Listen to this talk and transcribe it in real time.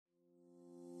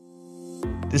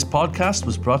This podcast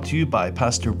was brought to you by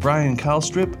Pastor Brian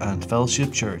Calstrip and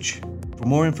Fellowship Church. For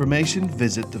more information,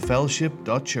 visit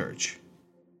thefellowship.church.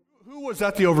 Who was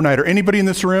at the overnighter? Anybody in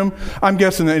this room? I'm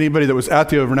guessing that anybody that was at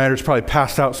the overnighter is probably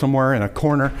passed out somewhere in a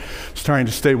corner, just trying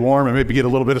to stay warm and maybe get a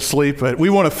little bit of sleep. But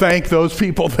we want to thank those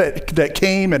people that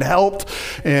came and helped.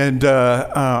 And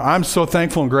I'm so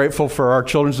thankful and grateful for our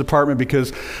children's department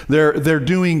because they're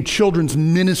doing children's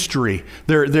ministry.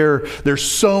 They're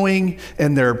sowing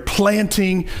and they're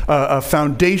planting a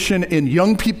foundation in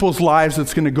young people's lives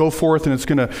that's going to go forth, and it's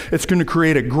going to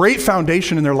create a great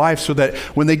foundation in their life so that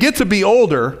when they get to be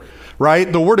older,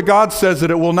 right? The Word of God says that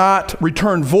it will not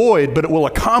return void, but it will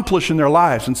accomplish in their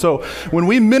lives. And so when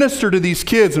we minister to these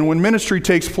kids and when ministry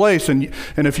takes place, and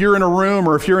if you're in a room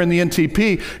or if you're in the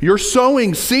NTP, you're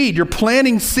sowing seed, you're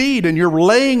planting seed, and you're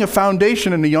laying a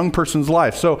foundation in a young person's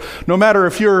life. So no matter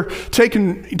if you're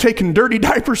taking dirty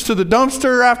diapers to the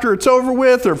dumpster after it's over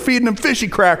with or feeding them fishy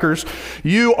crackers,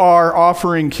 you are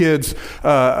offering kids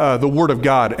the Word of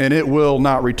God, and it will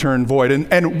not return void.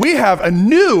 And we have a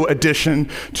new addition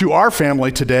to our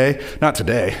family today, not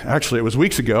today, actually it was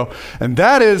weeks ago, and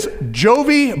that is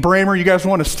Jovi Bramer. You guys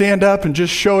want to stand up and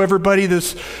just show everybody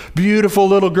this beautiful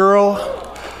little girl?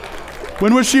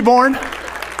 When was she born?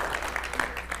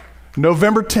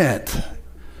 November 10th.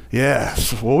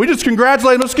 Yes. Well, we just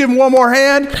congratulate. Let's give him one more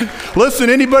hand. Listen,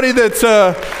 anybody that's,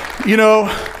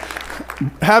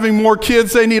 having more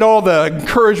kids, they need all the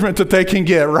encouragement that they can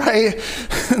get, right?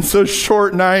 And so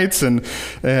short nights and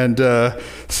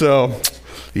so...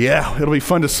 yeah, it'll be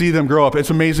fun to see them grow up. It's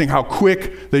amazing how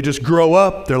quick they just grow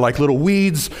up. They're like little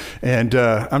weeds. And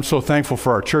I'm so thankful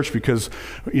for our church because,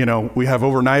 we have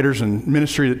overnighters and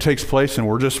ministry that takes place, and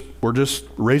we're just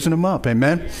raising them up.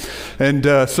 Amen. And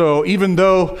so even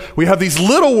though we have these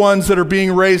little ones that are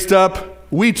being raised up,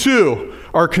 we too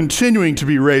are continuing to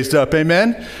be raised up.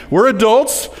 Amen. We're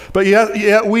adults, but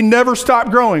yet we never stop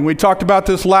growing. We talked about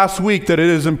this last week, that it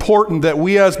is important that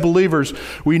we as believers,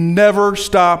 we never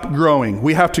stop growing.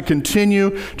 We have to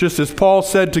continue, just as Paul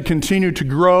said, to continue to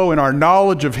grow in our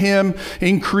knowledge of Him,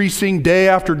 increasing day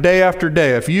after day after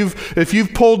day. If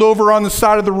you've pulled over on the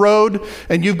side of the road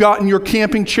and you've gotten your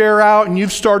camping chair out and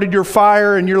you've started your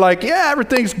fire and you're like, yeah,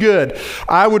 everything's good,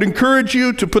 I would encourage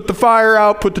you to put the fire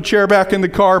out, put the chair back in the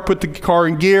car, put the car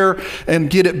in gear,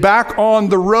 and get it back on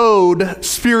the road,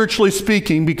 spiritually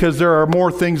speaking, because there are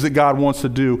more things that God wants to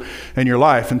do in your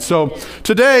life. And so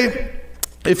today,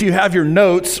 if you have your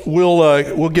notes,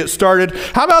 we'll get started.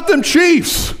 How about them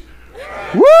Chiefs?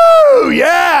 Woo,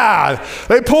 yeah!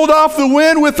 They pulled off the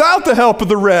win without the help of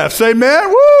the refs. Amen.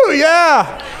 Woo,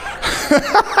 yeah!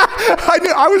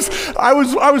 I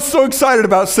was so excited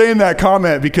about saying that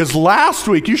comment because last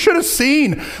week you should have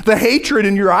seen the hatred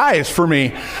in your eyes for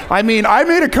me. I mean, I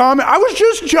made a comment. I was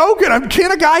just joking.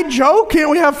 Can a guy joke? Can't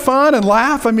we have fun and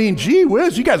laugh? I mean, gee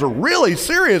whiz, you guys are really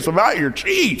serious about your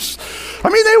Chiefs. I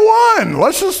mean, they won.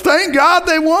 Let's just thank God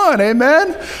they won.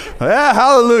 Amen. Yeah,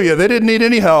 hallelujah. They didn't need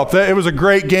any help. It was a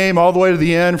great game all the way to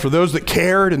the end for those that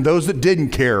cared and those that didn't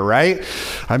care, right?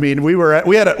 I mean, we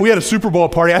had a Super Bowl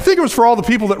party. I think it was for all the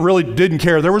people that really didn't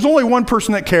care. There was only one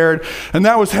person that cared, and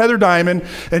that was Heather Diamond.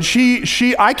 And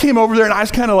I came over there and I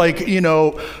was kind of like,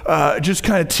 just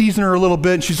kind of teasing her a little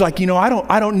bit. And she's like,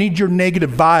 I don't need your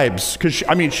negative vibes, because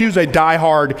she was a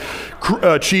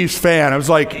diehard Chiefs fan. I was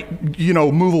like,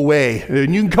 move away,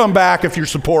 and you can come back if you're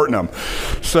supporting them.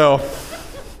 So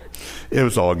it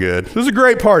was all good. It was a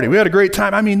great party. We had a great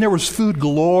time. I mean, there was food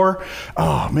galore.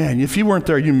 Oh, man, if you weren't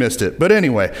there, you missed it. But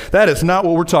anyway, that is not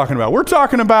what we're talking about. We're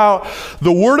talking about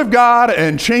the Word of God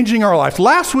and changing our life.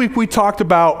 Last week, we talked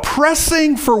about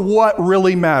pressing for what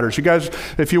really matters. You guys,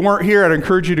 if you weren't here, I'd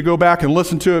encourage you to go back and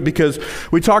listen to it, because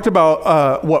we talked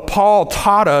about what Paul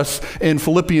taught us in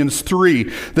Philippians 3,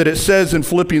 that it says in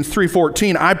Philippians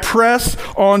 3:14, I press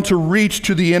on to reach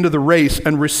to the end of the race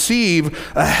and receive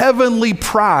a heavenly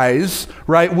prize,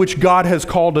 right, which God has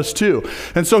called us to.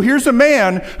 And so here's a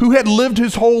man who had lived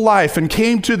his whole life and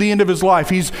came to the end of his life.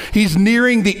 He's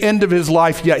nearing the end of his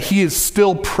life, yet he is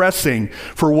still pressing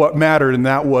for what mattered, and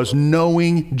that was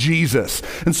knowing Jesus.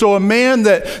 And so a man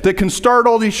that can start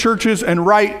all these churches and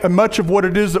write much of what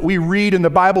it is that we read in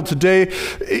the Bible today,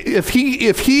 if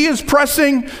he is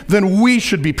pressing, then we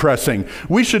should be pressing.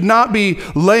 We should not be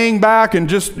laying back and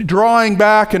just drawing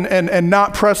back and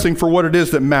not pressing for what it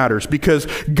is that matters, because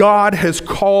God God has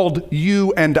called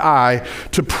you and I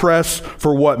to press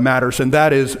for what matters, and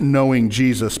that is knowing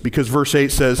Jesus. Because verse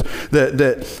 8 says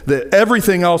that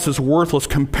everything else is worthless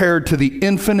compared to the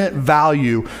infinite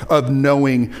value of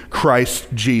knowing Christ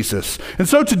Jesus. And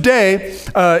so today,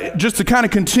 just to kind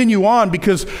of continue on,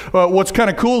 because what's kind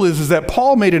of cool is that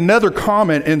Paul made another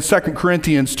comment in 2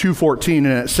 Corinthians 2:14,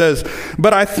 and it says,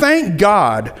 "But I thank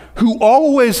God who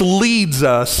always leads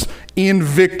us in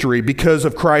victory because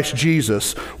of Christ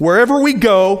Jesus. Wherever we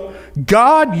go,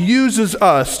 God uses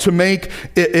us to make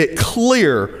it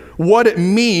clear what it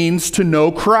means to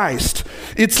know Christ.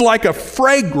 It's like a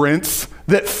fragrance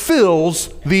that fills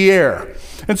the air."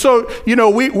 And so,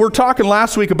 we were talking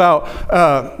last week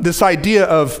about this idea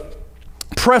of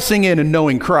pressing in and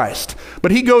knowing Christ.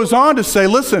 But he goes on to say,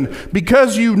 listen,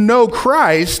 because you know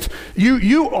Christ,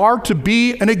 you are to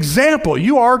be an example.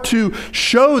 You are to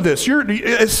show this.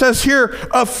 It says here,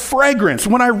 a fragrance.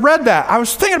 When I read that, I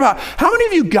was thinking about how many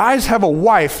of you guys have a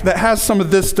wife that has some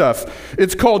of this stuff?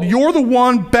 It's called You're the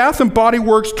One Bath & Body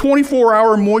Works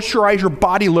 24-hour moisturizer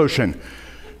body lotion.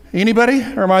 Anybody?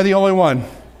 Or am I the only one?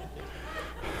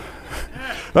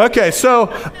 Okay,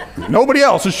 so nobody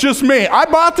else. It's just me. I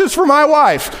bought this for my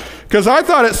wife because I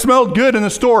thought it smelled good in the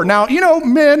store. Now,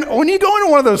 men, when you go into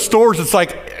one of those stores,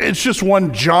 it's just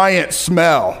one giant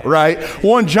smell, right?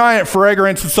 One giant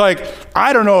fragrance. It's like,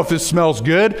 I don't know if this smells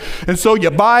good. And so you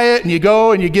buy it and you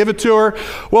go and you give it to her.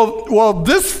 Well,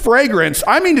 this fragrance,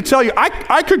 I mean to tell you,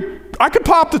 I could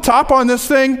pop the top on this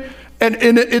thing, and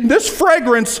this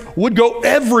fragrance would go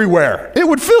everywhere. It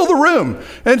would fill the room.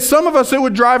 And some of us, it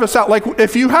would drive us out. Like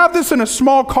if you have this in a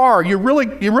small car, you really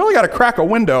got to crack a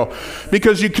window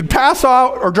because you could pass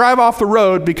out or drive off the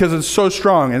road because it's so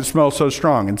strong and it smells so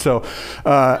strong. And so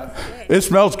it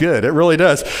smells good. It really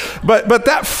does. But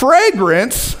that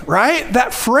fragrance, right?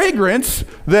 That fragrance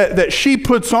that she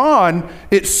puts on,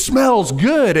 it smells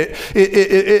good.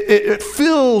 It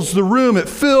fills the room. It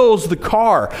fills the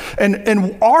car.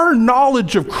 And our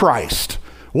knowledge of Christ,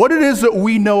 what it is that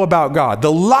we know about God,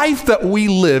 the life that we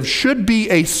live should be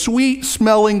a sweet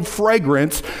smelling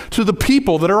fragrance to the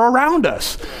people that are around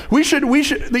us. We should,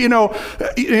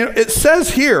 it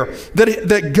says here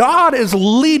that God is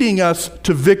leading us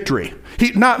to victory.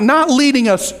 Not leading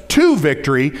us to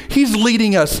victory, he's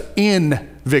leading us in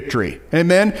victory.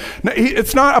 Amen.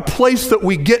 It's not a place that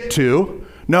we get to.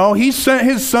 No, he sent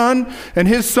his son, and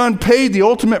his son paid the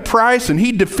ultimate price, and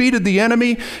he defeated the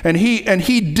enemy, and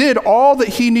he did all that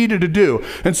he needed to do.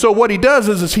 And so what he does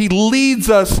is he leads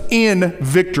us in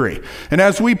victory. And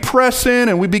as we press in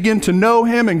and we begin to know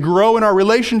him and grow in our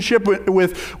relationship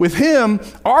with him,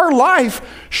 our life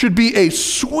should be a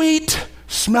sweet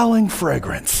smelling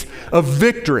fragrance of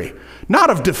victory, not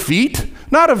of defeat,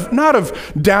 not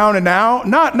of down and out,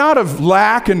 not of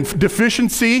lack and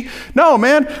deficiency. No,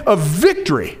 man, of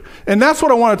victory. And that's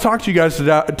what I want to talk to you guys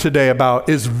today about,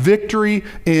 is victory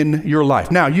in your life.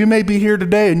 Now, you may be here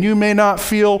today and you may not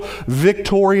feel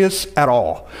victorious at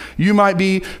all. You might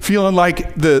be feeling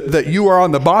like that you are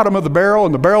on the bottom of the barrel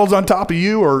and the barrel's on top of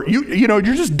you, or you're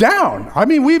just down. I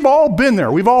mean, we've all been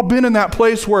there. We've all been in that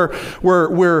place where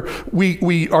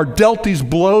we are dealt these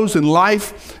blows in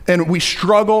life and we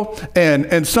struggle,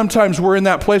 and sometimes we're in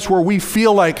that place where we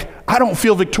feel like, I don't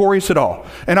feel victorious at all.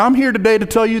 And I'm here today to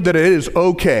tell you that it is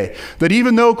okay. That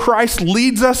even though Christ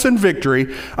leads us in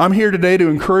victory, I'm here today to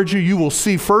encourage you. You will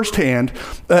see firsthand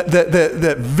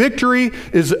that victory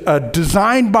is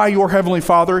designed by your Heavenly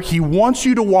Father. He wants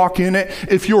you to walk in it.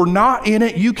 If you're not in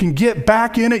it, you can get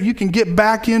back in it. You can get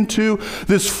back into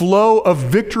this flow of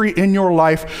victory in your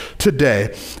life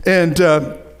today. And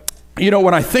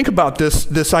when I think about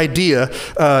this idea,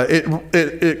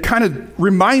 it kind of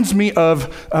reminds me of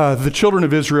the children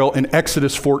of Israel in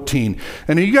Exodus 14.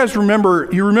 And you guys remember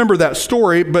that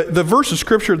story, but the verse of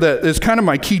scripture that is kind of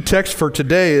my key text for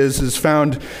today is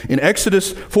found in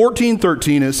Exodus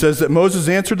 14:13. It says that Moses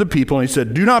answered the people and he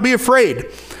said, "Do not be afraid.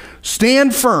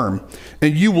 Stand firm,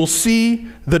 and you will see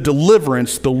the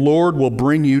deliverance the Lord will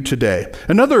bring you today."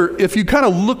 If you kind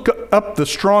of look up the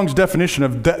Strong's definition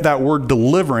of that word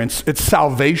deliverance, it's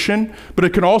salvation, but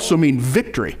it can also mean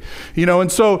victory.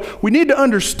 And so we need to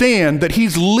understand that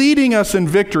he's leading us in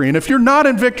victory. And if you're not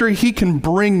in victory, he can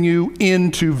bring you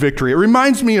into victory. It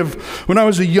reminds me of when I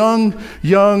was a young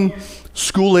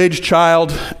school-age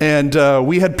child, and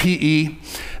we had PE.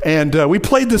 And we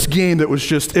played this game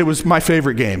that it was my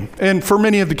favorite game. And for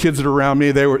many of the kids that are around me,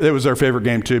 it was their favorite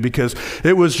game too, because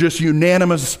it was just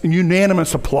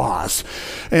unanimous applause.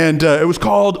 And it was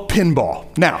called pinball.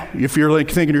 Now, if you're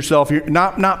thinking to yourself, you're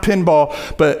not pinball,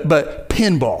 but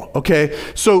pinball, okay?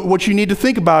 So what you need to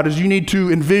think about is you need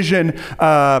to envision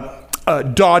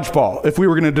dodgeball. If we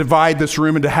were going to divide this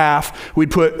room into half,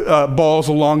 we'd put balls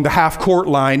along the half court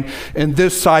line, and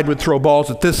this side would throw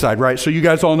balls at this side, right? So you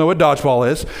guys all know what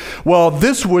dodgeball is. Well,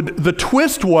 the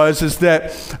twist is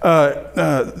that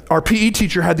our PE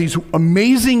teacher had these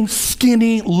amazing,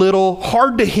 skinny, little,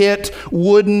 hard to hit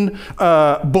wooden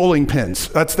bowling pins.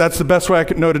 That's the best way I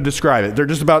could know to describe it. They're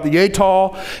just about the yay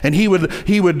tall, and he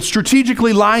would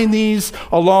strategically line these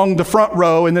along the front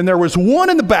row, and then there was one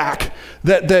in the back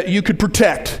that you could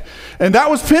protect, and that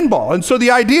was pinball. And so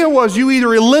the idea was you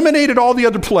either eliminated all the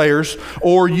other players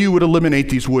or you would eliminate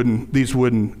these wooden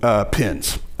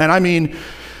pins. And I mean,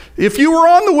 if you were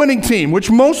on the winning team, which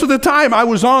most of the time I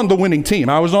was on the winning team,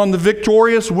 I was on the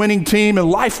victorious winning team, and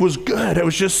life was good. It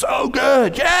was just so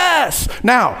good. Yes.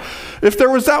 Now, if there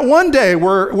was that one day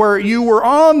where you were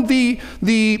on the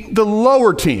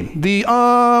lower team, the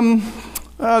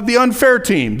unfair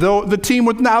team, the team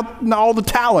with not all the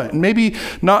talent, and maybe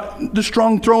not the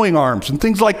strong throwing arms and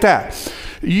things like that,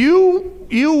 you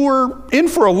were in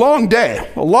for a long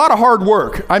day, a lot of hard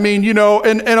work. I mean, and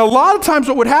a lot of times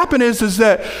what would happen is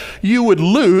that you would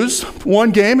lose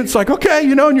one game. It's like, okay,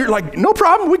 and you're like, no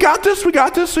problem, we got this.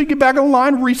 So you get back on the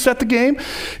line, reset the game,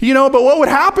 but what would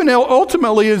happen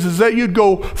ultimately is that you'd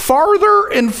go farther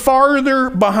and farther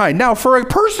behind. Now, for a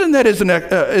person that is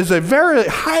a very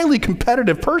highly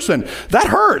competitive person, that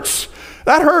hurts.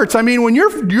 That hurts. I mean, when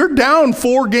you're down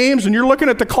 4 games and you're looking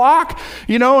at the clock,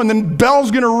 and then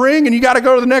bell's going to ring and you got to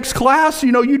go to the next class,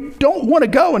 you don't want to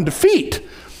go in defeat.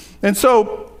 And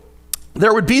so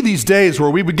there would be these days where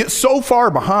we would get so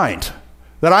far behind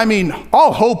that,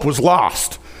 all hope was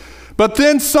lost. But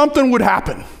then something would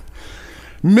happen.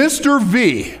 Mr.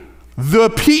 V,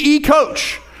 the PE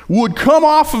coach, would come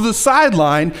off of the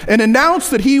sideline and announce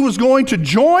that he was going to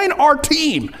join our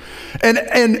team. And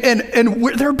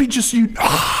there'd be just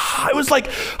it was like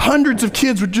hundreds of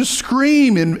kids would just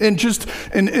scream and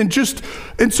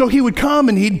so he would come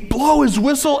and he'd blow his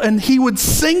whistle and he would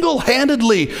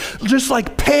single-handedly just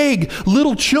like peg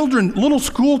little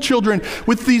school children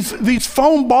with these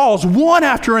foam balls one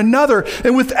after another,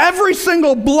 and with every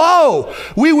single blow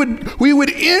we would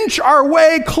inch our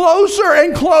way closer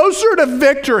and closer to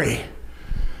victory.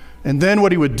 And then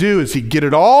what he would do is he'd get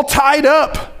it all tied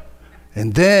up,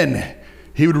 and then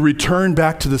he would return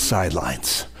back to the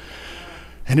sidelines.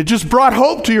 And it just brought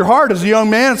hope to your heart as a young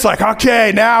man. It's like,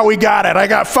 okay, now we got it. I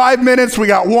got 5 minutes. We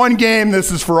got one game. This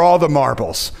is for all the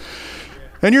marbles.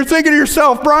 And you're thinking to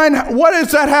yourself, Brian, what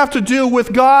does that have to do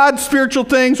with God, spiritual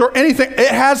things, or anything?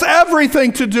 It has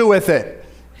everything to do with it.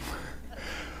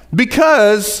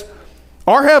 Because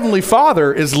our Heavenly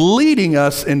Father is leading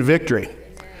us in victory.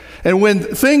 And when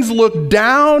things look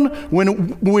down,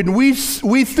 when we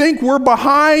think we're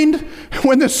behind,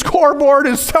 when the scoreboard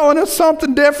is telling us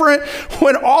something different,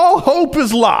 when all hope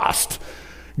is lost,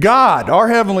 God, our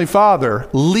Heavenly Father,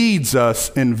 leads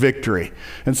us in victory.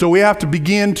 And so we have to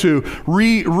begin to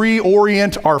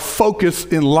reorient our focus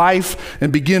in life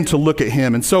and begin to look at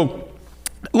Him. And so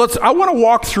I want to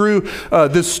walk through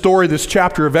this story, this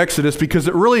chapter of Exodus, because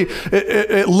it really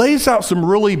it lays out some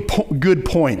really good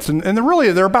points. And there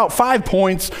are about 5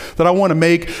 points that I want to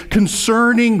make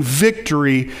concerning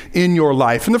victory in your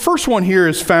life. And the first one here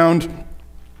is found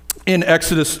in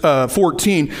Exodus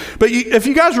 14. But if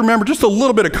you guys remember, just a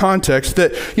little bit of context,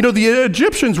 that the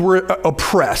Egyptians were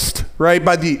oppressed, right?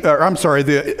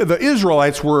 The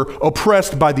Israelites were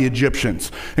oppressed by the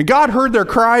Egyptians. And God heard their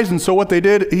cries, and so what he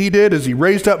did is he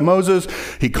raised up Moses,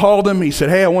 he called him, he said,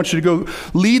 hey, I want you to go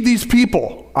lead these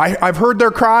people. I've heard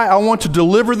their cry. I want to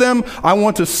deliver them. I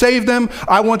want to save them.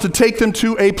 I want to take them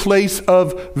to a place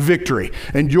of victory.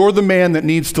 And you're the man that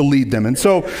needs to lead them. And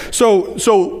so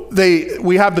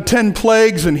we have the 10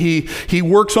 plagues, and he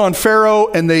works on Pharaoh,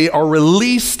 and they are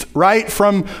released right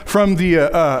from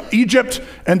the Egypt,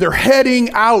 and they're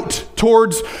heading out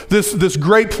towards this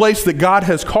great place that God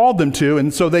has called them to.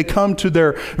 And so they come to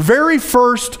their very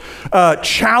first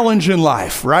challenge in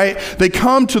life, right? They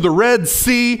come to the Red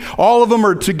Sea. All of them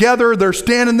are together. They're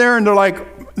standing there, and they're like,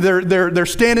 they're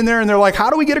standing there and they're like, how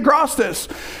do we get across this?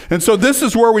 And so this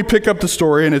is where we pick up the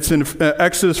story, and it's in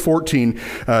Exodus 14,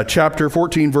 chapter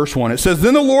 14, verse 1. It says,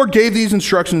 then the Lord gave these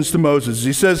instructions to Moses.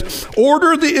 He says,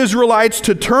 order the Israelites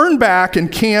to turn back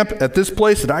and camp at this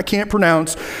place that I can't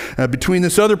pronounce, between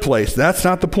this other place. That's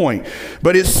not the point.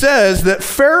 But it says that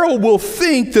Pharaoh will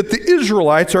think that the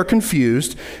Israelites are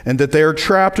confused and that they are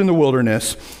trapped in the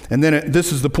wilderness. And then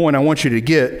this is the point I want you to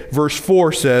get. Verse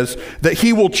 4 says that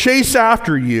he will chase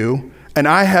after you, and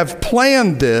I have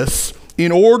planned this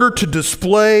in order to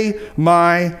display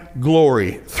my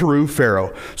glory through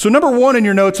Pharaoh. So number one in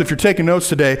your notes, if you're taking notes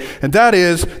today, and that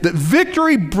is that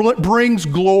victory brings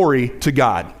glory to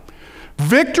God.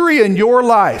 Victory in your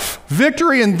life,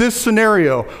 victory in this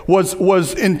scenario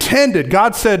was intended.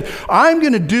 God said, I'm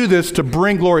going to do this to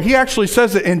bring glory. He actually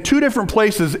says it in two different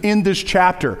places in this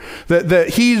chapter, that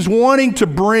he's wanting to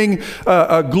bring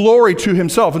glory to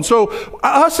himself. And so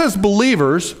us as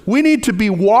believers, we need to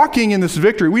be walking in this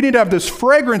victory. We need to have this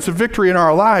fragrance of victory in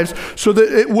our lives so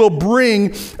that it will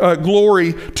bring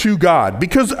glory to God.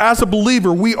 Because as a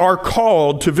believer, we are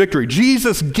called to victory.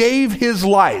 Jesus gave his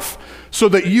life so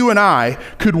that you and I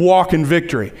could walk in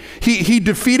victory. He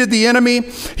defeated the enemy.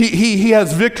 He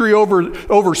has victory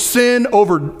over sin,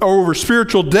 over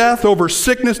spiritual death, over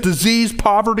sickness, disease,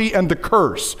 poverty, and the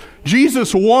curse.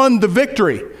 Jesus won the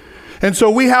victory. And so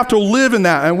we have to live in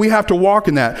that, and we have to walk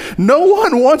in that. No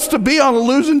one wants to be on a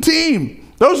losing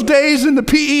team. Those days in the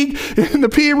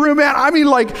PE room, man, I mean,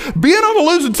 like, being on a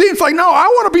losing team, it's like, no, I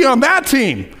want to be on that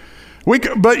team.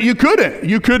 But you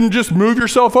couldn't just move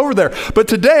yourself over there. But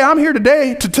today, I'm here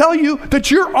today to tell you that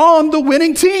you're on the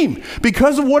winning team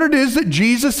because of what it is that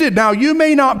Jesus did. Now, you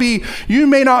may not be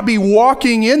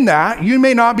walking in that. You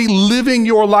may not be living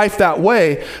your life that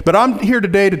way. But I'm here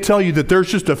today to tell you that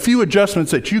there's just a few adjustments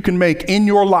that you can make in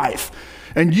your life.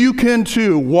 And you can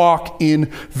too walk in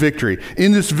victory,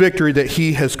 in this victory that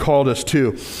he has called us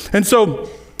to. And so,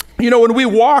 when we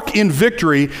walk in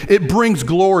victory, it brings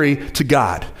glory to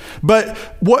God. But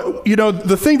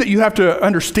the thing that you have to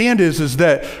understand is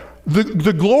that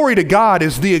the glory to God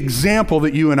is the example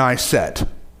that you and I set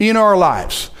in our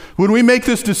lives. When we make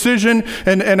this decision,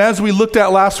 and as we looked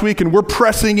at last week, and we're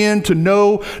pressing in to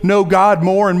know God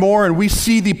more and more, and we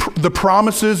see the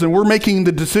promises, and we're making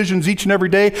the decisions each and every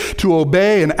day to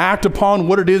obey and act upon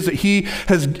what it is that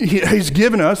He's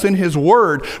given us in His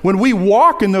Word. When we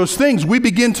walk in those things, we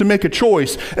begin to make a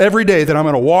choice every day that I'm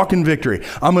going to walk in victory.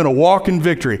 I'm going to walk in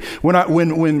victory.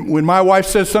 When my wife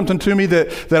says something to me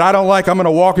that I don't like, I'm going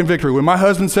to walk in victory. When my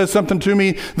husband says something to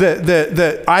me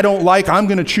that I don't like, I'm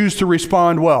going to choose to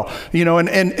respond well.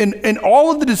 And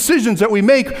all of the decisions that we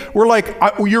make, we're like,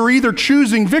 you're either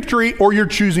choosing victory or you're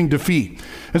choosing defeat.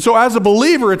 And so as a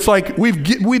believer, it's like we've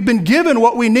been given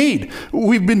what we need.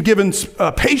 We've been given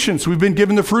patience. We've been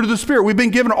given the fruit of the Spirit. We've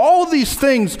been given all of these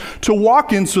things to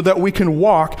walk in so that we can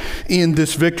walk in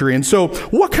this victory. And so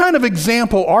what kind of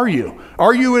example are you?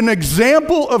 Are you an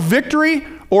example of victory,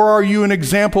 or are you an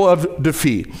example of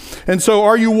defeat? And so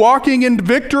are you walking in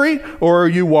victory, or are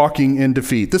you walking in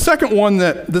defeat? The second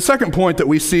point that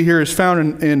we see here is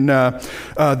found in the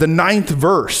 9th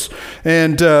verse.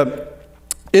 And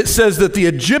it says that the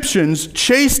Egyptians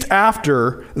chased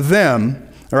after them.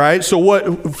 All right. So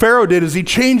what Pharaoh did is he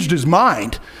changed his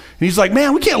mind. And he's like,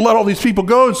 man, we can't let all these people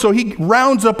go. And so he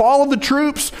rounds up all of the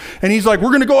troops, and he's like, we're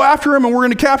going to go after him, and we're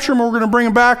going to capture him, and we're going to bring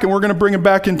him back, and we're going to bring him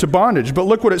back into bondage. But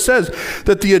look what it says,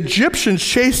 that the Egyptians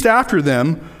chased after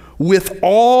them with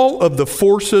all of the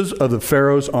forces of the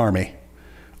Pharaoh's army.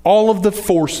 All of the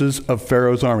forces of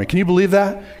Pharaoh's army. Can you believe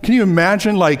that? Can you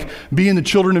imagine like being the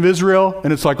children of Israel,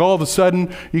 and it's like all of a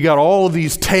sudden you got all of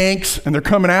these tanks and they're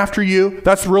coming after you?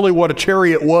 That's really what a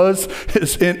chariot was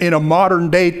in a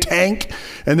modern day tank,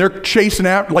 and they're chasing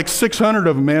after like 600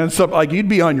 of them, man. So like you'd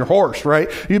be on your horse, right?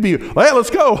 You'd be, hey,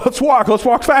 let's go, let's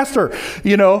walk faster,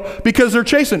 because they're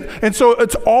chasing. And so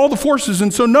it's all the forces.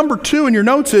 And so number 2 in your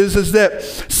notes is that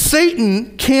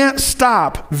Satan can't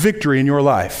stop victory in your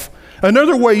life.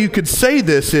 Another way you could say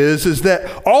this is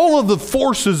that all of the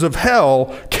forces of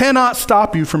hell cannot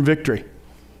stop you from victory.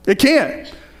 It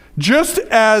can't. Just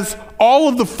as all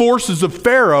of the forces of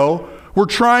Pharaoh were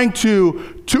trying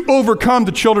to overcome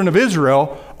the children of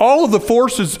Israel, all of the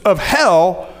forces of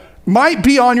hell might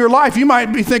be on your life. You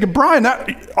might be thinking, Brian,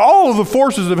 all of the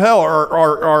forces of hell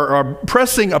are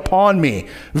pressing upon me.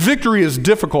 Victory is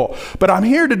difficult. But I'm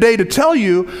here today to tell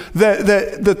you that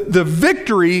the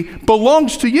victory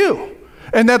belongs to you.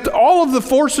 And that all of the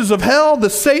forces of hell, the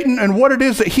Satan, and what it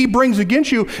is that he brings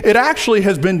against you, it actually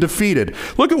has been defeated.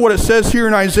 Look at what it says here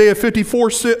in Isaiah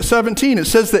 54:17. It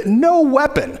says that no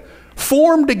weapon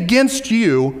formed against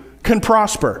you can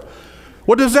prosper.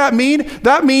 What does that mean?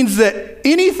 That means that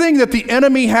anything that the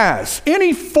enemy has,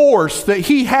 any force that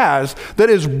he has that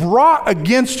is brought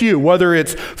against you, whether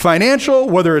it's financial,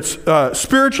 whether it's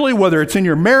spiritually, whether it's in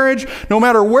your marriage, no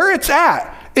matter where it's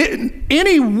at,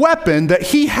 any weapon that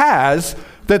he has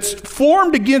that's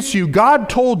formed against you, God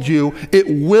told you it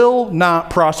will not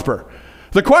prosper.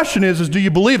 The question is do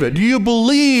you believe it? Do you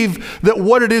believe that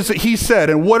what it is that he said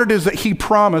and what it is that he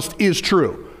promised is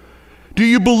true? Do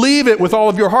you believe it with all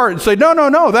of your heart and say,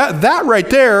 no, that right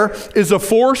there is a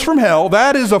force from hell.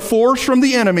 That is a force from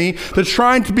the enemy that's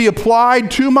trying to be applied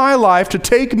to my life to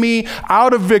take me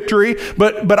out of victory.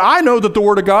 But I know that the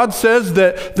Word of God says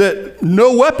that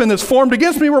no weapon that's formed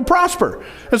against me will prosper.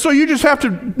 And so you just have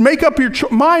to make up your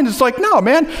mind. It's like, no,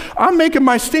 man, I'm making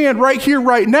my stand right here,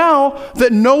 right now,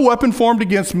 that no weapon formed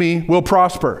against me will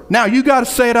prosper. Now, you got to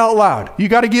say it out loud. You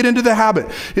got to get into the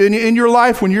habit. In your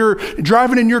life, when you're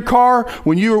driving in your car,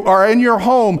 when you are in your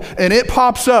home, and it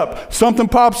pops up, something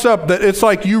pops up, that it's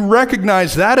like you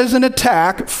recognize that is an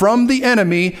attack from the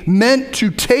enemy meant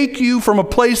to take you from a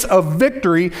place of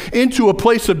victory into a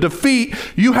place of defeat.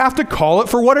 You have to call it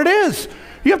for what it is.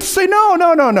 You have to say,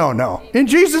 no. In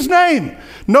Jesus' name,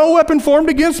 no weapon formed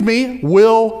against me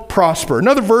will prosper.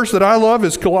 Another verse that I love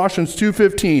is Colossians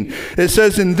 2:15. It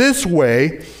says, in this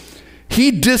way, he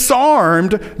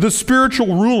disarmed the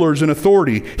spiritual rulers in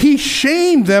authority. He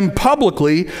shamed them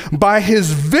publicly by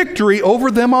his victory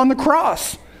over them on the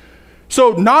cross.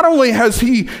 So not only has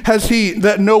he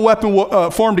that no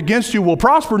weapon formed against you will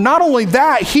prosper, not only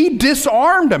that, he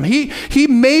disarmed them. He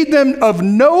made them of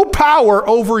no power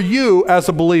over you as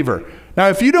a believer. Now,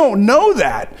 if you don't know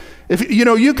that, if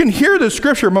you can hear the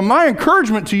scripture, but my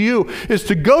encouragement to you is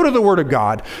to go to the Word of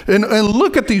God and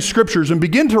look at these scriptures and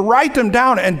begin to write them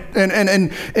down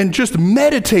and just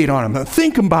meditate on them and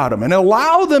think about them and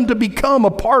allow them to become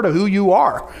a part of who you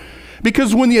are.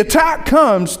 Because when the attack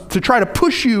comes to try to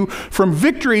push you from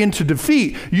victory into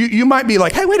defeat, you might be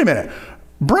like, hey, wait a minute.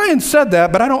 Brian said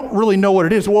that, but I don't really know what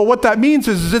it is. Well, what that means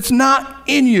is it's not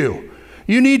in you.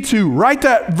 You need to write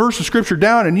that verse of scripture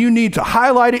down, and you need to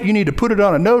highlight it. You need to put it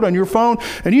on a note on your phone,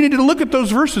 and you need to look at those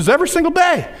verses every single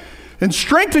day and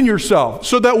strengthen yourself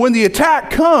so that when the attack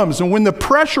comes and when the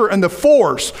pressure and the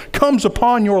force comes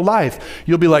upon your life,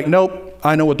 you'll be like, nope.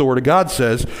 I know what the Word of God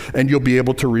says, and you'll be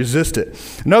able to resist it.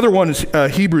 Another one is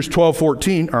Hebrews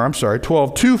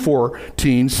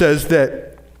 12:2-14 says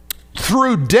that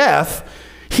through death,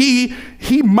 he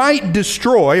might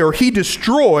destroy, or he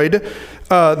destroyed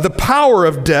the power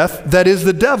of death that is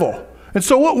the devil. And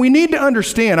so what we need to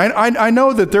understand, I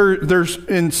know that there's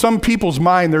in some people's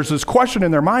mind, there's this question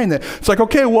in their mind that it's like,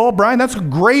 okay, well, Brian, that's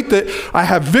great that I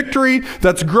have victory.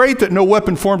 That's great that no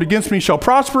weapon formed against me shall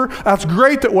prosper. That's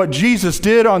great that what Jesus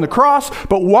did on the cross.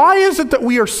 But why is it that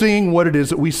we are seeing what it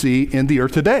is that we see in the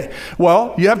earth today?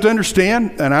 Well, you have to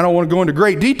understand, and I don't want to go into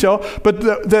great detail, but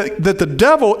that the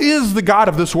devil is the god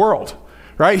of this world.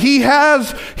 Right? He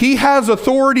has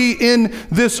authority in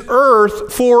this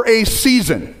earth for a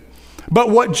season. But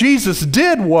what Jesus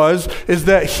did is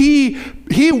that he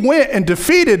went and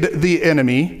defeated the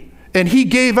enemy, and he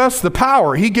gave us the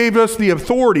power. He gave us the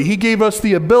authority. He gave us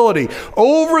the ability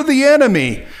over the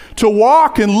enemy to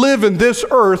walk and live in this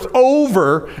earth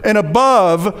over and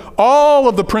above all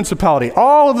of the principality,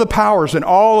 all of the powers, and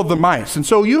all of the mights. And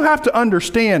so you have to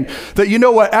understand that, you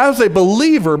know what, as a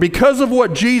believer, because of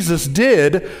what Jesus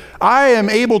did, I am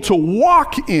able to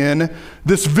walk in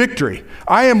this victory.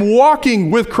 I am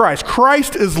walking with Christ.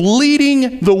 Christ is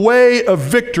leading the way of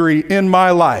victory in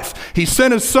my life. He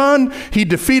sent his son. He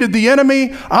defeated the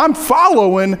enemy. I'm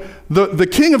following the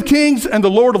King of Kings and the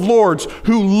Lord of Lords,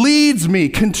 who leads me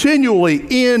continually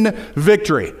in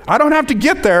victory. I don't have to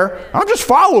get there. I'm just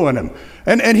following him.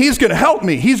 And he's going to help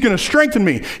me. He's going to strengthen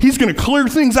me. He's going to clear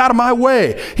things out of my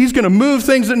way. He's going to move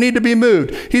things that need to be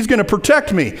moved. He's going to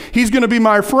protect me. He's going to be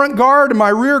my front guard and my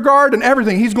rear guard and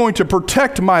everything. He's going to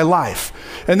protect my life.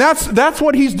 And that's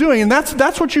what he's doing. And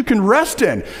that's what you can rest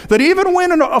in. That even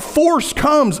when a force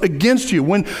comes against you,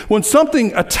 when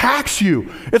something attacks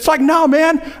you, it's like, no,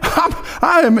 man,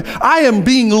 I am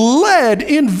being led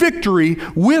in victory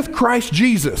with Christ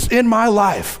Jesus in my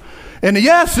life. And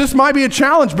yes, this might be a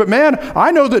challenge, but man,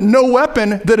 I know that no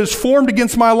weapon that is formed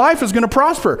against my life is going to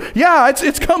prosper. Yeah,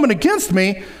 it's coming against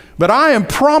me, but I am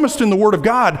promised in the Word of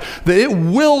God that it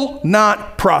will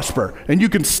not prosper. And you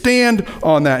can stand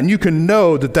on that, and you can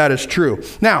know that that is true.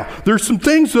 Now, there's some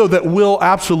things, though, that will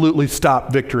absolutely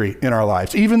stop victory in our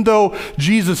lives. Even though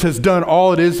Jesus has done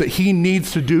all it is that he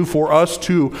needs to do for us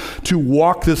to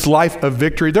walk this life of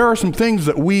victory, there are some things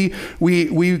that we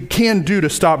can do to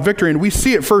stop victory. And we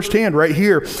see it firsthand right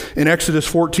here in Exodus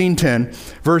 14:10.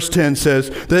 Verse 10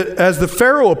 says that as the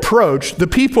Pharaoh approached, the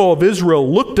people of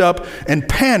Israel looked up and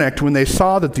panicked when they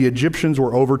saw that the Egyptians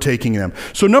were overtaking them.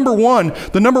 So the number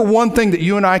one thing that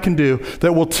you and I can do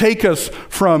that will take us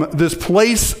from this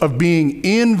place of being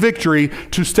in victory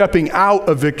to stepping out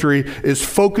of victory is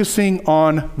focusing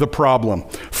on the problem.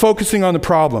 Focusing on the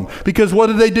problem. Because what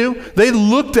did they do? They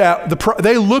looked at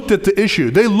the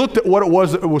issue. They looked at what it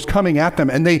was that was coming at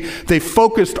them, and they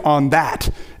focused on that.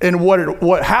 And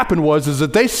what happened is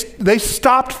that they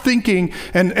stopped thinking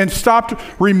and stopped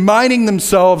reminding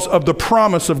themselves of the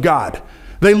promise of God.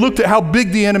 They looked at how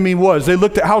big the enemy was. They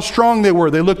looked at how strong they were.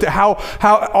 They looked at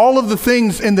how all of the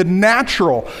things in the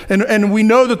natural. And we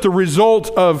know that the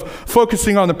result of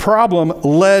focusing on the problem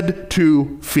led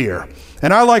to fear.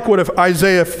 And I like what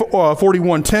Isaiah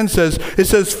 41:10 says. It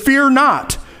says, "Fear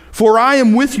not, for I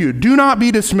am with you. Do not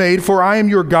be dismayed, for I am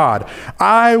your God.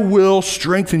 I will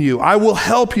strengthen you. I will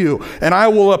help you, and I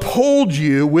will uphold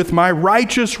you with my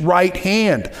righteous right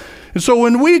hand." And so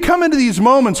when we come into these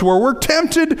moments where we're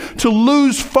tempted to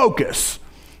lose focus,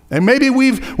 and maybe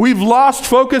we've lost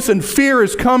focus and fear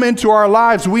has come into our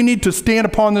lives, we need to stand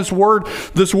upon this word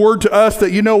to us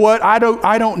that, you know what, I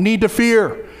don't need to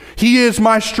fear. He is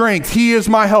my strength. He is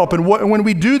my help. And when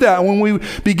we do that, when we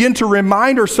begin to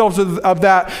remind ourselves of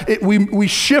that, we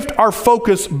shift our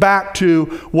focus back to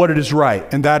what it is right,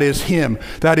 and that is Him.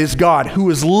 That is God,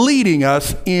 who is leading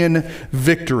us in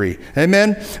victory.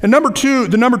 Amen? And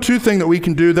the number two thing that we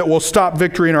can do that will stop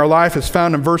victory in our life is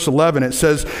found in verse 11. It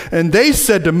says, "And they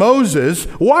said to Moses,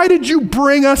 'Why did you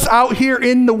bring us out here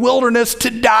in the wilderness to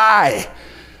die?'"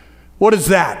 What is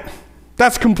that?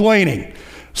 That's complaining.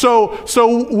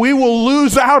 So we will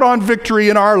lose out on victory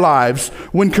in our lives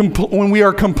when we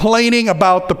are complaining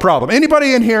about the problem.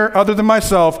 Anybody in here, other than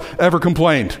myself, ever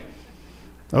complained?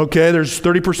 Okay, there's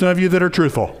 30% of you that are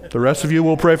truthful. The rest of you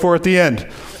we'll pray for at the end.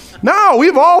 No,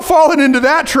 we've all fallen into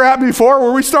that trap before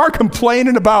where we start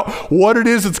complaining about what it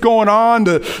is that's going on,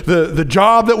 the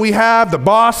job that we have, the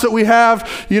boss that we have,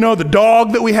 the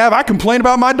dog that we have. I complain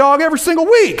about my dog every single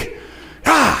week.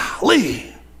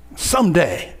 Lee,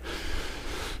 someday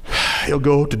he'll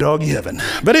go to doggy heaven.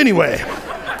 But anyway,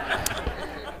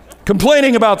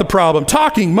 complaining about the problem,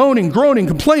 talking, moaning, groaning,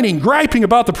 complaining, griping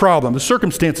about the problem, the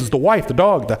circumstances, the wife, the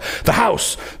dog, the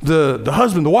house, the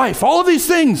husband, the wife, all of these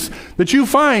things that you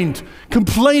find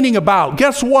complaining about.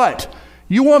 Guess what?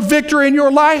 You want victory in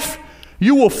your life?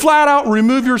 You will flat out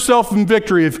remove yourself from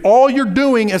victory if all you're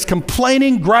doing is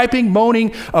complaining, griping,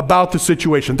 moaning about the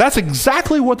situation. That's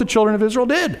exactly what the children of Israel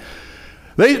did.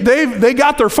 They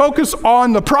got their focus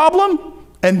on the problem,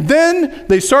 and then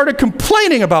they started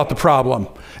complaining about the problem.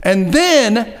 And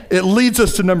then it leads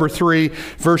us to number 3.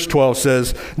 Verse 12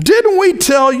 says, "Didn't we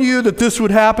tell you that this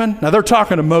would happen?" Now they're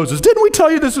talking to Moses. "Didn't we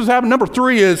tell you this was happening?" Number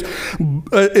 3 is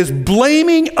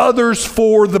blaming others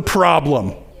for the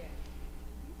problem.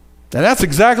 And that's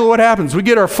exactly what happens. We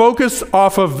get our focus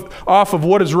off of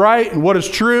what is right and what is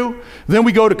true. Then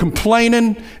we go to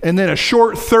complaining. And then a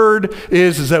short third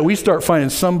is that we start finding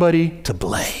somebody to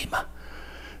blame.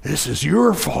 "This is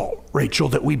your fault, Rachel,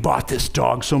 that we bought this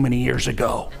dog so many years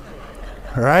ago.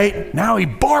 All right? Now he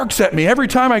barks at me every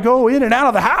time I go in and out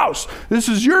of the house. This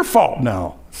is your fault."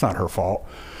 No, it's not her fault.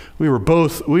 We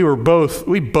both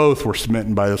were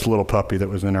smitten by this little puppy that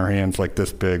was in our hands like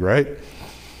this big, right?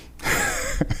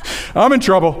 I'm in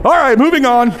trouble. All right, moving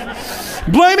on.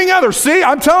 Blaming others. See,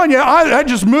 I'm telling you, I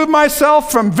just moved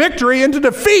myself from victory into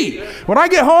defeat. When I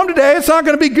get home today, it's not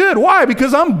going to be good. Why?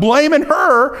 Because I'm blaming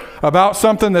her about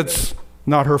something that's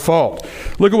not her fault.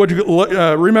 Look at what you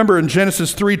remember in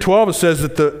Genesis 3:12. It says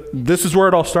that this is where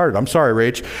it all started. I'm sorry,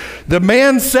 Rach. The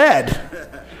man said,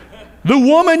 "The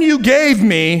woman you gave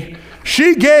me,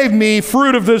 she gave me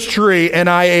fruit of this tree, and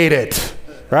I ate it."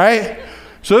 Right?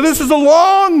 So this is a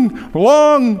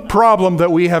long problem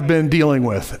that we have been dealing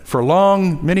with for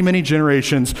many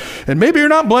generations. And maybe you're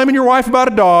not blaming your wife about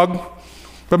a dog,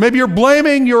 but maybe you're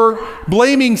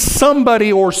blaming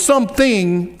somebody or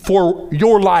something for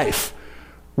your life.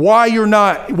 Why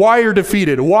you're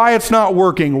defeated, why it's not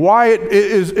working, why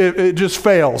it just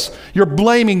fails. You're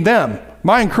blaming them.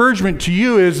 My encouragement to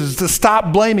you is to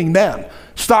stop blaming them.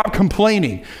 Stop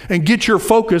complaining and get your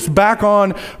focus back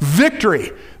on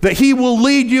victory that He will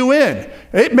lead you in.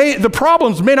 The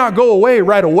problems may not go away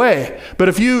right away, but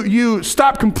if you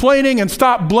stop complaining and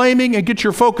stop blaming and get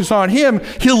your focus on Him,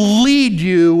 He'll lead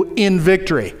you in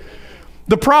victory.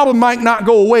 The problem might not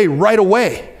go away right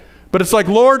away, but it's like,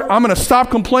 Lord, I'm going to stop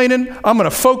complaining. I'm going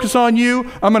to focus on you.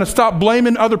 I'm going to stop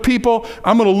blaming other people.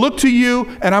 I'm going to look to you,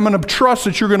 and I'm going to trust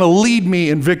that you're going to lead me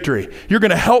in victory. You're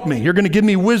going to help me. You're going to give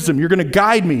me wisdom. You're going to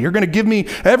guide me. You're going to give me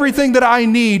everything that I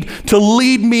need to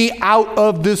lead me out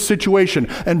of this situation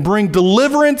and bring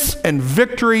deliverance and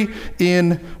victory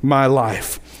in my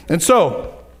life. And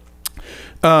so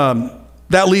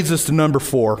that leads us to number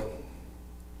 4.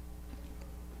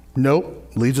 Nope.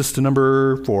 Leads us to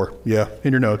number 4. Yeah,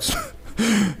 in your notes.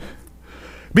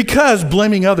 Because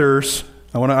blaming others,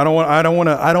 I don't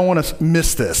want to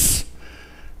miss this,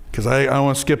 because I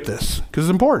want to skip this because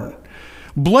it's important.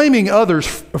 Blaming others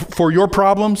for your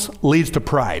problems leads to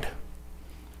pride.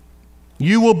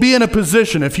 You will be in a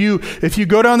position, if you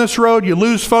go down this road, you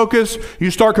lose focus,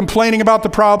 you start complaining about the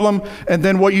problem, and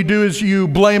then what you do is you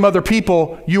blame other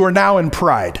people, you are now in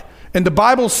pride. And the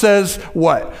Bible says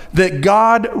what? That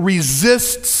God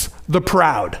resists the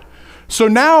proud. So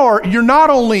now you're not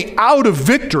only out of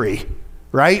victory,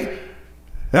 right?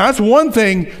 Now that's one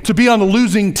thing to be on the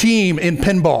losing team in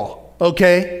pinball,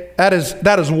 okay? That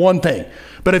is one thing.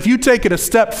 But if you take it a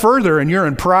step further and you're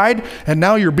in pride and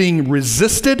now you're being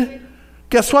resisted,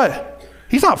 guess what?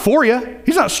 He's not for you.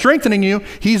 He's not strengthening you.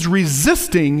 He's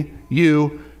resisting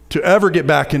you to ever get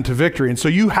back into victory. And so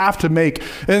you have to make,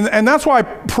 and that's why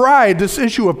pride, this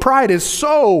issue of pride is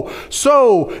so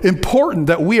important,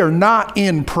 that we are not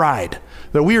in pride.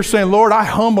 That we are saying, Lord, I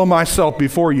humble myself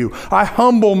before you. I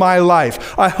humble my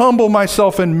life. I humble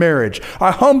myself in marriage.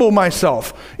 I humble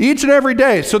myself each and every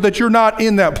day, so that you're not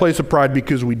in that place of pride,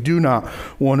 because we do not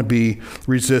want to be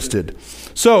resisted.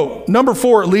 So number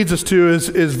 4 it leads us to is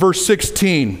verse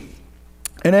 16.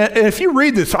 And if you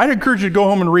read this, I'd encourage you to go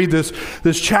home and read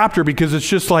this chapter, because it's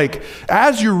just like,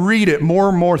 as you read it, more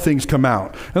and more things come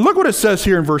out. And look what it says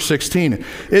here in verse 16.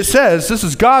 It says, this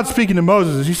is God speaking to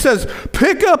Moses. He says,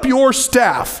 pick up your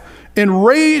staff and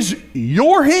raise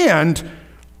your hand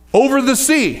over the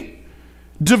sea.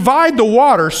 Divide the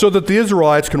water so that the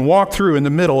Israelites can walk through in the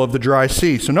middle of the dry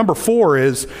sea. So number 4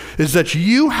 is that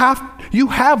you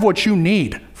have what you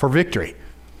need for victory.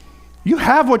 You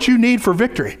have what you need for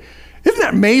victory. Isn't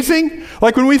that amazing?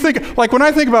 Like when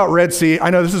I think about Red Sea, I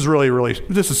know this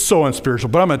is so unspiritual,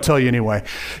 but I'm going to tell you anyway.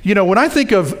 You know, when I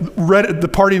think of the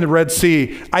party in the Red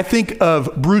Sea, I think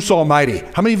of Bruce Almighty.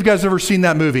 How many of you guys ever seen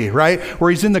that movie, right? Where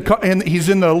he's in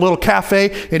the little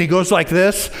cafe and he goes like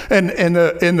this, and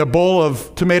the bowl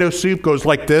of tomato soup goes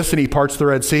like this, and he parts the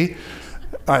Red Sea.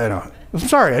 I don't know. I'm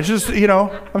sorry. That's just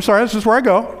where I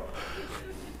go.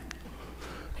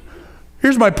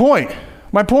 Here's my point.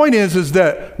 My point is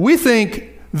that we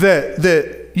think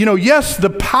that yes, the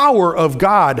power of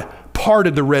God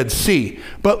parted the Red Sea,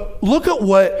 but look at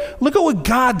what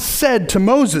God said to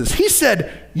Moses. He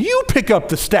said, you pick up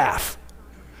the staff.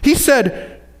 He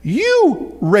said,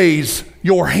 you raise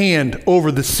your hand over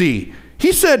the sea.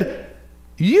 He said,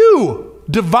 you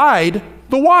divide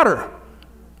the water.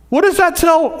 What does that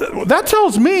tell? That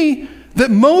tells me that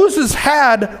Moses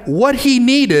had what he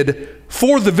needed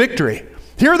for the victory.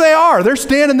 Here they are. They're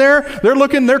standing there. They're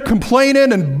looking. They're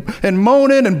complaining and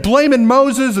moaning and blaming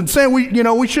Moses and saying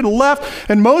we should have left.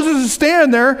 And Moses is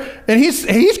standing there and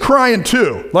he's crying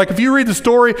too. Like if you read the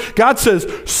story, God says,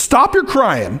 "Stop your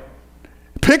crying.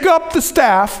 Pick up the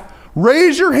staff.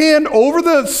 Raise your hand over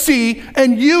the sea,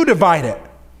 and you divide it."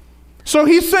 So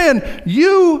he's saying,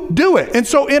 you do it. And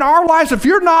so in our lives, if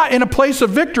you're not in a place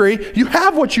of victory, you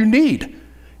have what you need.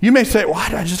 You may say, well,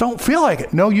 I just don't feel like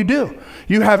it. No, you do.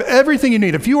 You have everything you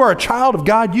need. If you are a child of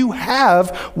God, you have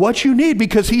what you need,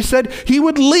 because he said he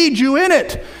would lead you in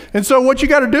it. And so what you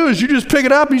got to do is you just pick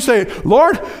it up and you say,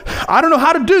 Lord, I don't know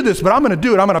how to do this, but I'm going to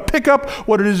do it. I'm going to pick up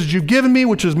what it is that you've given me,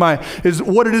 which is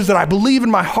what it is that I believe in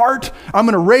my heart. I'm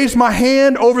going to raise my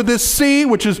hand over this sea,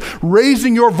 which is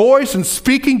raising your voice and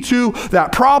speaking to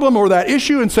that problem or that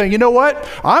issue and saying, you know what?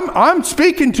 I'm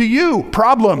speaking to you,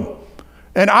 problem.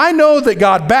 And I know that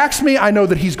God backs me. I know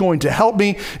that he's going to help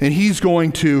me, and he's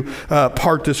going to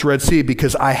part this Red Sea,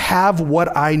 because I have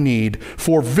what I need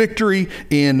for victory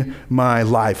in my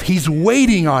life. He's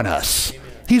waiting on us.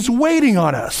 He's waiting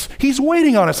on us. He's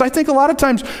waiting on us. I think a lot of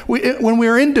times when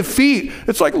we're in defeat,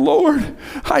 it's like, Lord,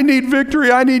 I need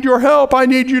victory. I need your help. I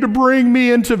need you to bring me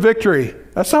into victory.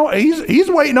 That's how he's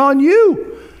waiting on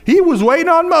you. He was waiting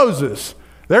on Moses.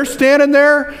 They're standing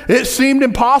there. It seemed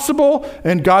impossible.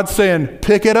 And God's saying,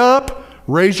 pick it up,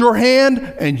 raise your hand,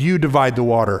 and you divide the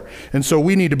water. And so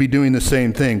we need to be doing the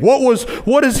same thing.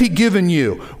 What has he given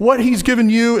you? What he's given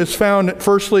you is found,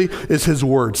 firstly, is his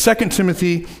word. 2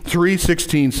 Timothy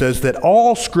 3:16 says that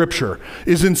all scripture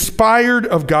is inspired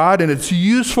of God, and it's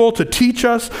useful to teach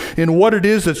us in what it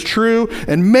is that's true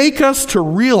and make us to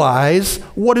realize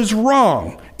what is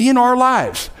wrong in our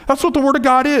lives. That's what the Word of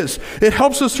God is. It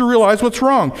helps us to realize what's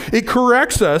wrong. It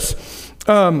corrects us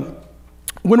when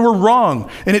we're wrong,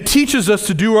 and it teaches us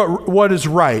to do what is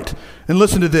right. And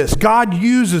listen to this. God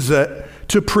uses it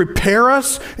to prepare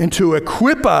us and to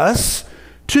equip us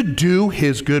to do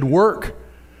his good work.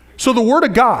 So the Word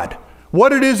of God,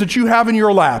 what it is that you have in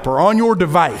your lap or on your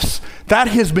device, that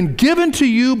has been given to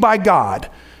you by God.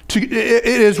 It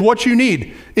is what you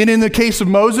need. And in the case of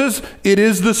Moses, it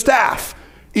is the staff.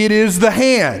 It is the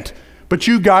hand. But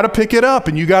you got to pick it up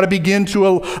and you got to begin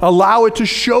to allow it to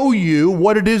show you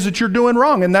what it is that you're doing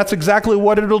wrong. And that's exactly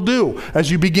what it'll do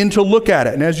as you begin to look at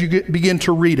it and as you begin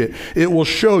to read it. It will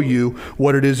show you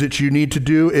what it is that you need to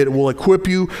do. It will equip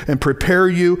you and prepare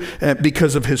you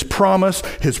because of his promise,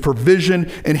 his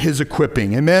provision, and his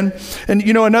equipping. Amen? And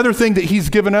another thing that he's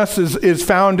given us is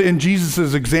found in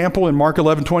Jesus' example in Mark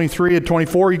 11:23 and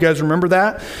 24. You guys remember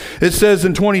that? It says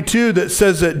in 22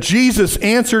 that Jesus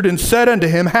answered and said unto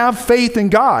him, have faith in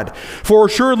God. For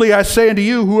assuredly I say unto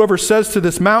you, whoever says to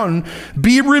this mountain,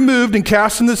 be removed and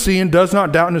cast in the sea, and does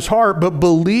not doubt in his heart, but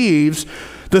believes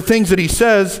the things that he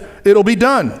says, it'll be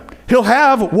done. He'll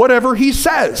have whatever he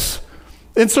says.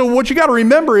 And so what you got to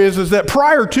remember is that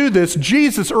prior to this,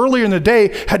 Jesus earlier in the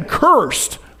day had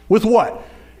cursed with what?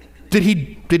 Did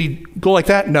he go like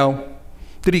that? No.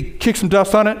 Did he kick some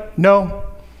dust on it? No.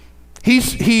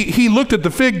 He looked at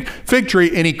the fig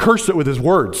tree and he cursed it with his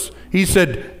words. He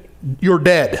said, you're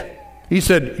dead. He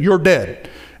said, you're dead.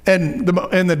 And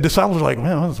the disciples were like,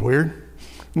 man, that's weird.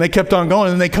 And they kept on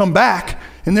going, and they come back,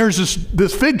 and there's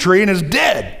this fig tree, and it's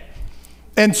dead.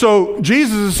 And so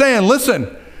Jesus is saying,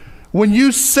 listen, when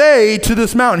you say to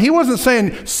this mountain, he wasn't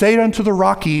saying, say it unto the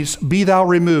Rockies, be thou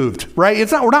removed,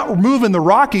 right? We're not moving the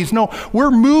Rockies. No, we're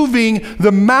moving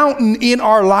the mountain in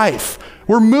our life.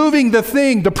 We're moving the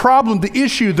thing, the problem, the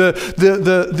issue,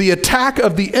 the attack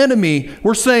of the enemy.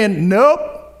 We're saying, nope.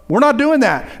 We're not doing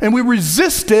that. And we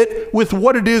resist it with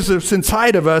what it is that's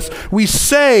inside of us. We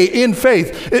say in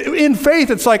faith. In faith,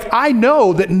 it's like, I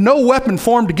know that no weapon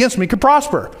formed against me could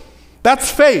prosper. That's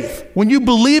faith. When you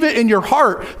believe it in your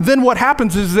heart, then what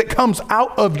happens is it comes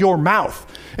out of your mouth.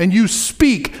 And you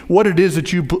speak what it is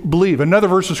that you believe. Another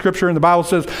verse of scripture in the Bible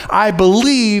says, I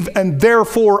believe and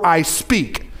therefore I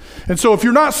speak. And so if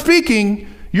you're not speaking,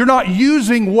 you're not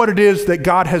using what it is that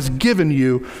God has given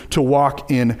you to walk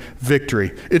in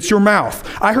victory. It's your mouth.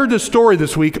 I heard this story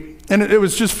this week, and it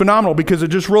was just phenomenal because it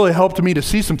just really helped me to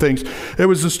see some things. It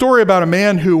was a story about a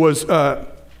man who was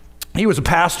he was a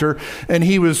pastor, and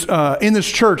he was in this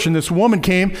church, and this woman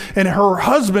came, and her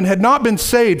husband had not been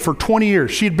saved for 20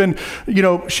 years. She had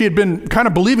been kind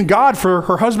of believing God for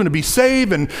her husband to be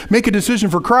saved and make a decision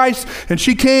for Christ. And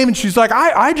she came, and she's like,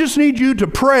 I just need you to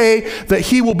pray that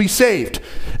he will be saved.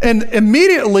 And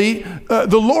immediately,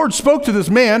 the Lord spoke to this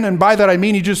man, and by that I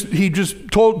mean he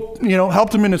just told,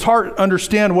 helped him in his heart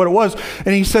understand what it was.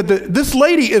 And he said that this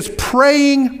lady is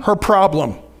praying her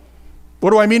problem. What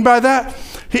do I mean by that?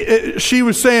 She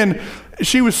was saying,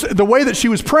 the way that she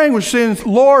was praying was saying,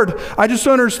 Lord, I just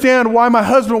don't understand why my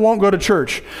husband won't go to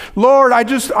church. Lord,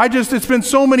 it's been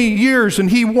so many years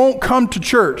and he won't come to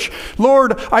church.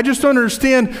 Lord, I just don't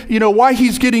understand, why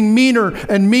he's getting meaner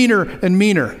and meaner and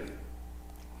meaner.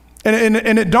 And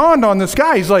it dawned on this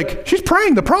guy. He's like, she's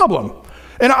praying the problem.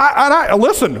 And I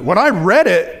listen, when I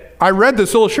read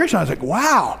this illustration, I was like,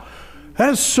 wow. That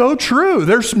is so true.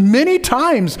 There's many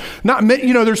times,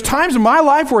 there's times in my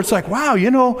life where it's like, wow,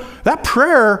 that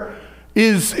prayer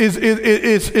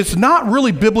is not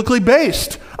really biblically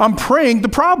based. I'm praying the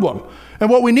problem. And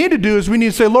what we need to do is we need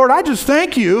to say, Lord, I just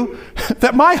thank you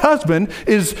that my husband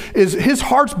is his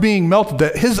heart's being melted,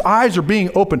 that his eyes are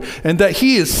being opened, and that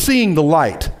he is seeing the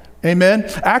light. Amen.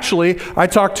 Actually, I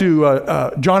talked to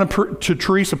to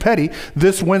Teresa Petty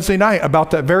this Wednesday night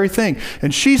about that very thing.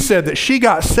 And she said that she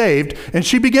got saved and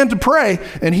she began to pray,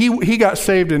 and he got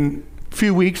saved in a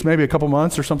few weeks, maybe a couple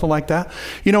months or something like that.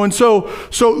 And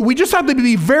so we just have to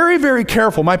be very, very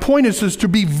careful. My point is to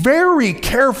be very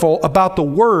careful about the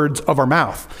words of our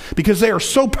mouth, because they are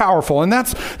so powerful. And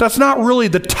that's not really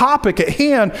the topic at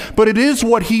hand, but it is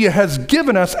what he has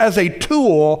given us as a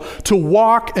tool to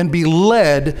walk and be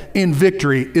led in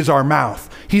victory is our mouth.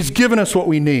 He's given us what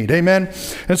we need. Amen.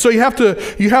 And so you have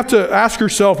to ask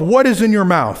yourself, what is in your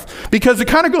mouth? Because it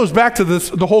kind of goes back to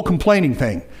the whole complaining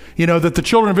thing. That the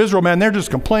children of Israel, man, they're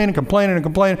just complaining,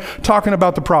 talking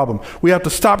about the problem. We have to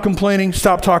stop complaining,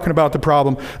 stop talking about the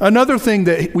problem. Another thing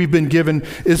that we've been given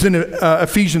is in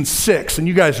Ephesians 6, and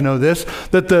you guys know this,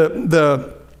 that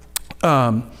the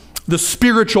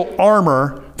spiritual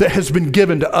armor that has been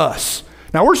given to us.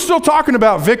 Now, we're still talking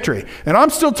about victory, and I'm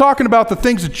still talking about the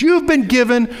things that you've been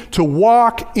given to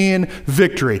walk in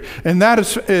victory. And that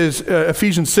is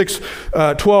Ephesians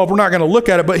 6:12. We're not going to look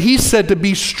at it, but he said to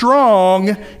be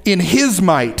strong in his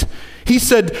might. He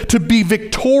said to be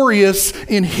victorious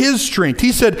in his strength.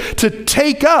 He said to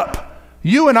take up.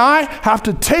 You and I have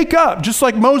to take up, just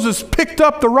like Moses picked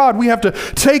up the rod, we have to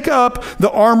take up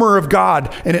the armor of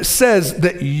God. And it says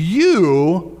that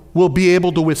you will be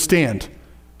able to withstand.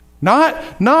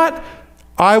 Not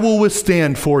I will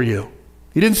withstand for you.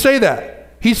 He didn't say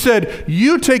that. He said,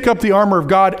 you take up the armor of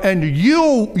God and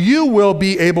you will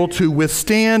be able to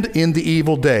withstand in the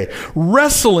evil day,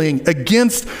 wrestling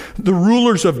against the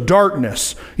rulers of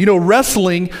darkness. You know,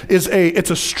 wrestling it's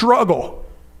a struggle,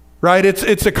 right?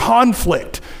 It's a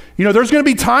conflict. You know, there's going to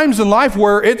be times in life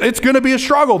where it's going to be a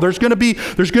struggle. There's going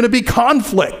to be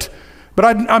conflict. But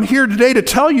I'm here today to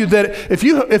tell you that if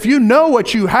you know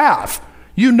what you have,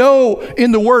 you know,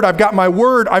 in the Word, I've got my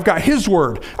Word, I've got His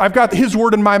Word, I've got His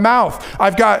Word in my mouth,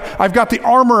 I've got the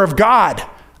armor of God.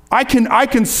 I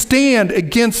can stand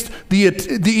against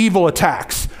the evil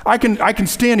attacks. I can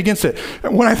stand against it.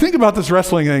 When I think about this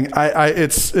wrestling thing,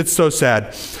 it's so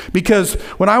sad, because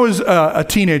when I was a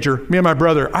teenager, me and my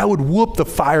brother, I would whoop the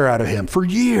fire out of him for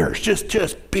years,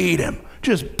 just beat him,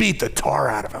 just beat the tar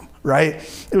out of him. Right?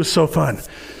 It was so fun.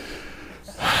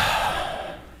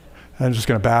 I'm just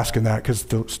going to bask in that because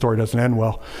the story doesn't end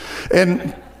well.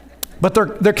 But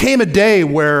there came a day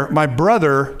where my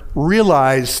brother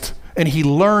realized, and he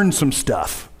learned some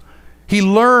stuff. He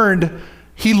learned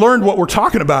what we're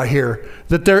talking about here,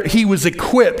 that he was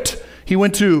equipped. He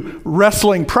went to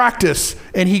wrestling practice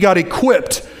and he got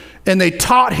equipped, and they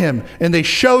taught him and they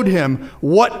showed him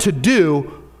what to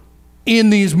do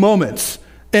in these moments.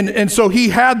 And so he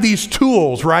had these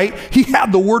tools, right? He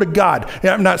had the Word of God.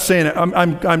 And I'm not saying it.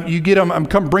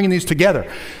 I'm bringing these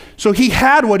together. So he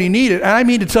had what he needed. And I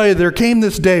mean to tell you, there came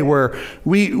this day where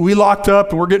we locked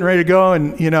up and we're getting ready to go.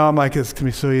 And, you know, I'm like, it's going to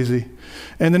be so easy.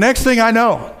 And the next thing I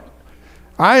know,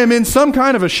 I am in some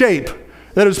kind of a shape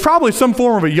that is probably some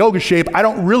form of a yoga shape. I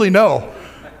don't really know.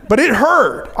 But it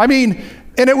hurt. I mean,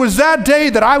 and it was that day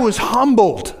that I was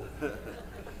humbled.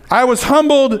 I was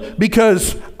humbled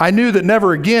because I knew that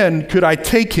never again could I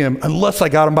take him unless I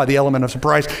got him by the element of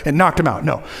surprise and knocked him out.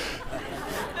 No.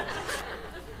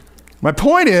 My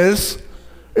point is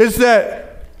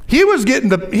that he was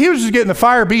just getting the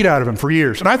fire beat out of him for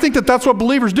years. And I think that that's what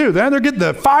believers do. They're getting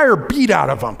the fire beat out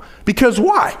of them. Because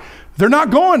why? They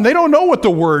don't know what the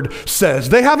Word says.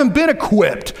 They haven't been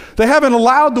equipped. They haven't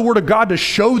allowed the Word of God to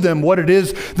show them what it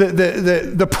is,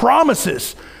 the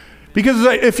promises. Because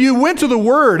if you went to the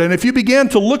Word and if you began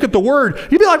to look at the Word,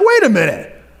 you'd be like, wait a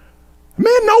minute.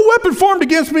 Man, no weapon formed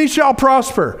against me shall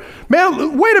prosper.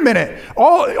 Man, wait a minute.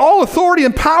 All authority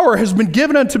and power has been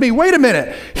given unto me. Wait a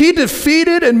minute. He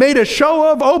defeated and made a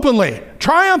show of openly,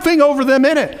 triumphing over them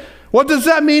in it. What does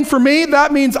that mean for me?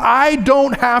 That means I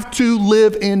don't have to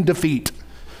live in defeat.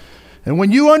 And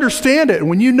when you understand it, and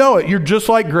when you know it, you're just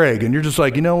like Greg, and you're just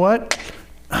like, you know what?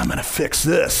 I'm going to fix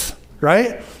this,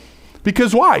 right?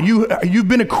 Because why? You've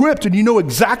been equipped and you know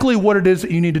exactly what it is that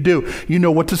you need to do. You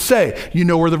know what to say. You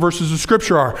know where the verses of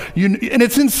Scripture are. And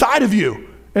it's inside of you.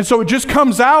 And so it just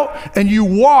comes out and you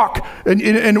walk.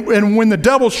 And when the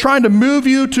devil's trying to move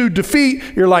you to defeat,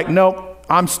 you're like, nope,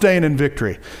 I'm staying in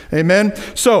victory. Amen?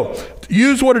 So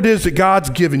use what it is that God's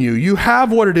given you. You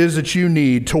have what it is that you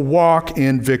need to walk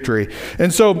in victory.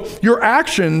 And so your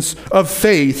actions of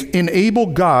faith enable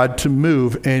God to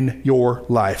move in your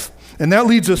life. And that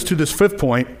leads us to this fifth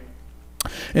point,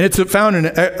 and it's found in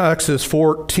Exodus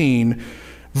 14,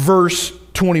 verse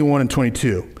 21 and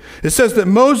 22. It says that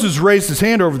Moses raised his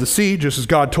hand over the sea, just as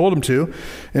God told him to,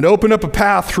 and opened up a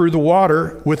path through the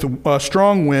water with a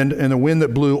strong wind and the wind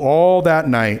that blew all that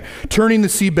night, turning the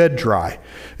seabed dry.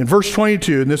 In verse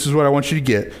 22, and this is what I want you to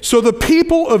get. So the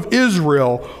people of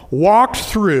Israel walked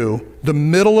through the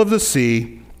middle of the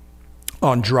sea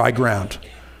on dry ground.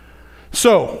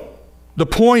 So the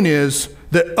point is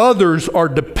that others are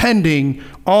depending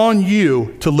on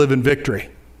you to live in victory.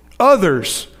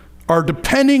 Others are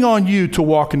depending on you to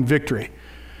walk in victory.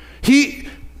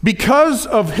 Because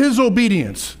of his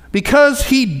obedience, because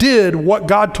he did what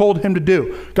God told him to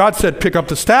do. God said, pick up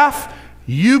the staff.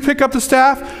 You pick up the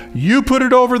staff. You put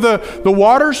it over the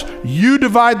waters. You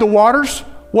divide the waters.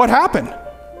 What happened?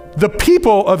 The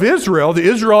people of Israel, the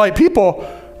Israelite people,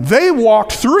 they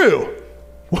walked through.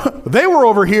 They were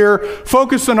over here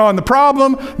focusing on the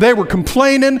problem. They were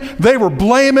complaining. They were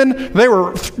blaming. They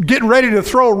were getting ready to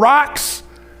throw rocks.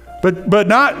 But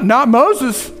not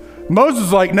Moses. Moses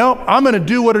is like, no, I'm going to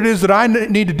do what it is that I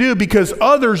need to do because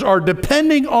others are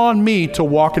depending on me to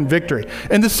walk in victory.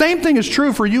 And the same thing is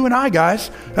true for you and I,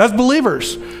 guys, as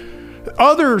believers.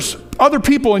 Other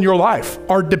people in your life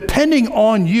are depending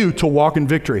on you to walk in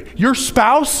victory. Your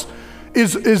spouse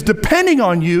is depending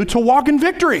on you to walk in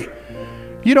victory.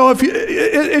 You know,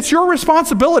 it's your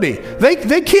responsibility.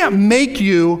 They can't make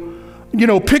you,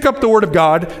 pick up the Word of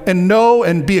God and know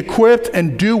and be equipped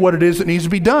and do what it is that needs to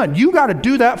be done. You got to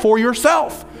do that for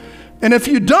yourself. And if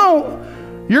you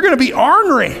don't, you're going to be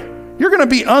ornery. You're going to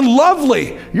be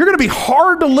unlovely. You're going to be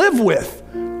hard to live with.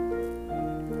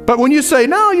 But when you say,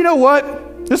 no, you know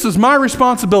what? This is my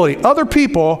responsibility. Other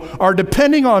people are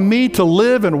depending on me to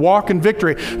live and walk in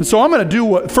victory. And so I'm going to do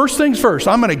what, first things first.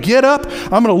 I'm going to get up.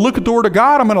 I'm going to look at the Word of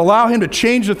God. I'm going to allow Him to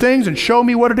change the things and show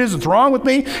me what it is that's wrong with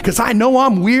me, because I know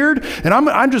I'm weird. And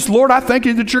I'm just, Lord, I thank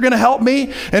you that you're going to help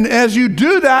me. And as you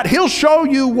do that, He'll show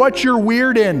you what you're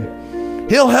weird in.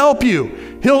 He'll help you.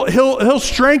 He'll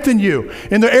strengthen you.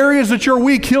 In the areas that you're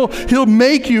weak, he'll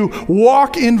make you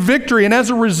walk in victory. And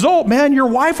as a result, man, your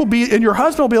wife will be, and your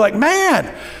husband will be like,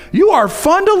 man, you are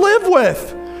fun to live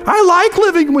with. I like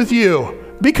living with you.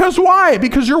 Because why?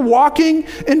 Because you're walking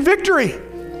in victory.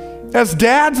 As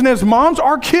dads and as moms,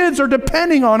 our kids are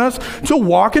depending on us to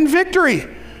walk in victory.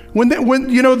 When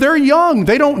they're young,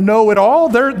 they don't know it all.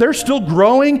 They're still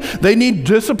growing. They need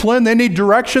discipline. They need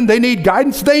direction. They need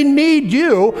guidance. They need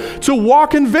you to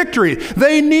walk in victory.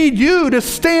 They need you to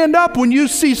stand up when you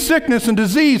see sickness and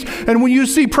disease and when you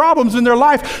see problems in their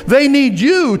life. They need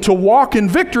you to walk in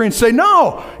victory and say,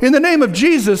 no, in the name of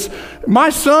Jesus, my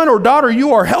son or daughter,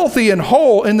 you are healthy and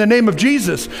whole in the name of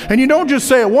Jesus. And you don't just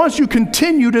say it once, you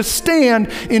continue to stand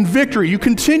in victory. You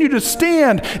continue to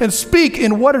stand and speak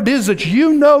in what it is that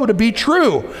you know to be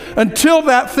true until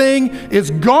that thing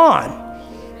is gone.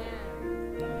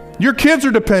 Your kids are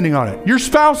depending on it. Your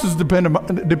spouse is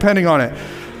depending on it.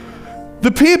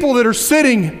 The people that are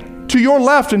sitting to your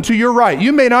left and to your right,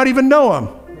 you may not even know them.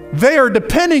 They are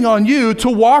depending on you to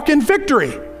walk in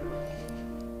victory.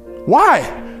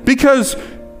 Why? Because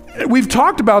we've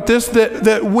talked about this,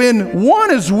 that when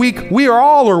one is weak, we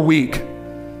all are weak.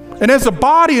 And as a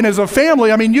body and as a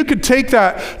family, I mean, you could take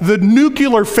the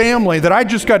nuclear family that I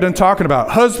just got done talking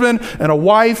about, husband and a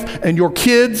wife and your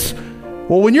kids.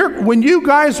 Well, when you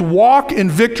guys walk in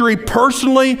victory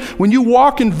personally, when you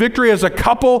walk in victory as a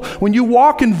couple, when you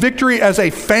walk in victory as a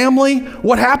family,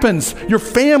 what happens? Your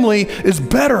family is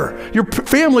better. Your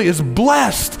family is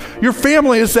blessed. Your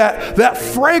family is that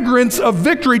fragrance of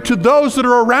victory to those that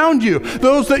are around you,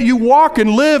 those that you walk and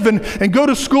live and go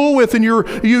to school with and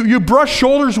you brush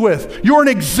shoulders with. You're an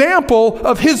example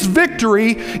of His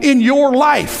victory in your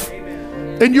life.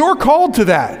 And you're called to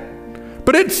that.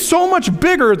 But it's so much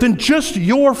bigger than just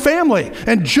your family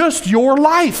and just your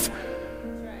life,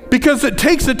 because it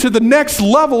takes it to the next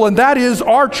level, and that is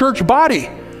our church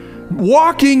body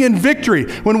walking in victory.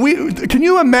 Can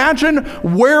you imagine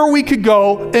where we could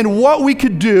go and what we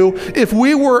could do if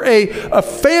we were a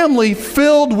family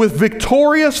filled with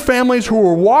victorious families who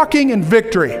were walking in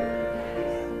victory?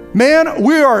 Man,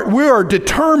 we are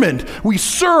determined. We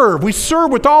serve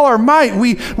with all our might.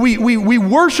 We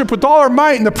worship with all our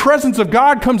might, and the presence of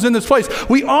God comes in this place.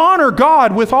 We honor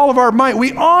God with all of our might.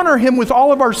 We honor Him with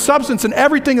all of our substance and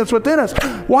everything that's within us.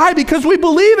 Why? Because we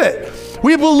believe it.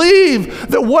 We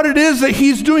believe that what it is that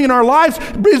He's doing in our lives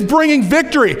is bringing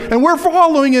victory, and we're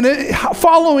following Him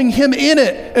in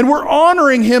it, and we're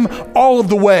honoring Him all of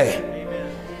the way.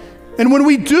 Amen. And when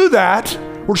we do that,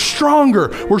 we're stronger.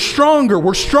 And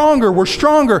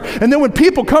then when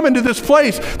people come into this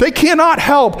place, they cannot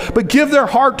help but give their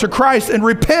heart to Christ and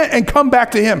repent and come back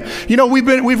to Him. You know,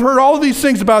 we've heard all of these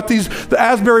things about the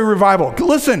Asbury revival.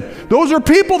 Listen, those are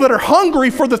people that are hungry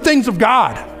for the things of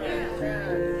God.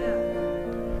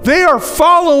 They are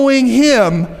following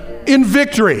Him in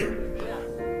victory.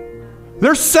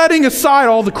 They're setting aside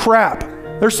all the crap.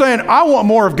 They're saying, I want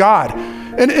more of God.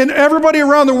 And everybody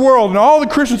around the world and all the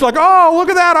Christians are like, oh, look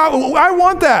at that. I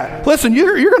want that. Listen,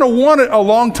 you're going to want it a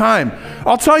long time.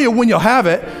 I'll tell you when you'll have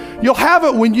it. You'll have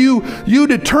it when you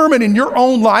determine in your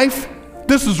own life,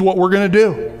 this is what we're going to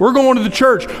do. We're going to the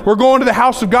church. We're going to the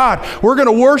house of God. We're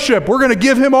going to worship. We're going to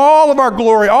give Him all of our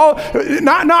glory.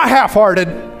 Not half-hearted.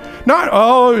 Not,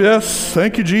 oh, yes,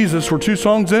 thank you, Jesus. We're 2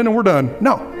 songs in and we're done.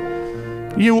 No.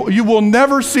 You will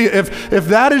never see it. If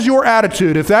that is your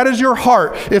attitude, if that is your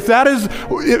heart, if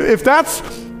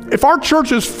our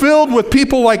church is filled with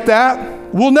people like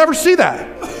that, we'll never see that.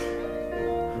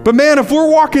 But man, if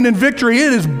we're walking in victory,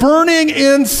 it is burning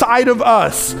inside of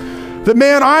us. That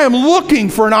man, I am looking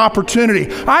for an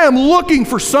opportunity. I am looking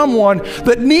for someone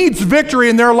that needs victory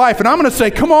in their life. And I'm going to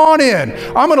say, come on in.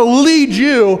 I'm going to lead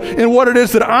you in what it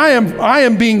is that I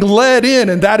am being led in,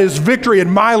 and that is victory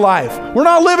in my life. We're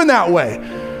not living that way.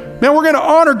 Man, we're going to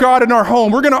honor God in our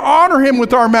home. We're going to honor Him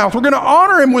with our mouth. We're going to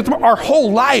honor Him with our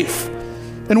whole life.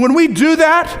 And when we do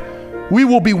that, we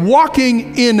will be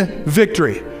walking in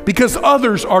victory because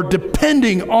others are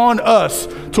depending on us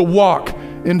to walk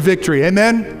in victory.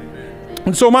 Amen?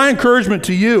 And so my encouragement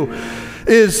to you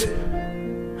is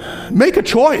make a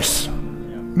choice.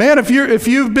 Man, if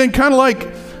you've been kind of like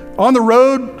on the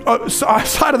road,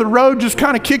 side of the road, just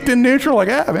kind of kicked in neutral, like,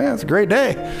 yeah, man, it's a great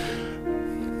day.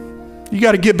 You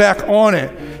got to get back on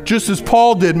it, just as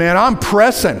Paul did, man. I'm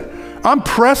pressing. I'm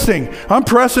pressing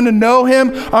to know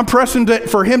him. I'm pressing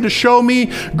for him to show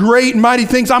me great and mighty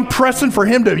things. I'm pressing for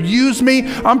him to use me.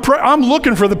 I'm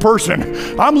looking for the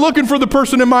person. I'm looking for the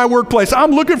person in my workplace.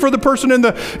 I'm looking for the person in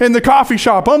the coffee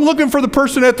shop. I'm looking for the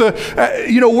person at the,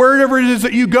 wherever it is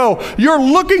that you go. You're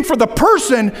looking for the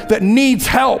person that needs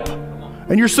help.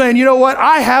 And you're saying, you know what?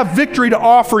 I have victory to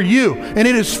offer you, and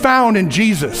it is found in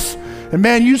Jesus. And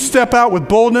man, you step out with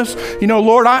boldness,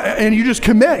 Lord, and you just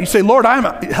commit. You say, Lord,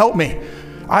 help me.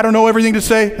 I don't know everything to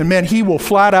say. And man, he will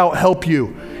flat out help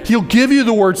you. He'll give you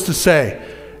the words to say.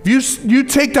 If you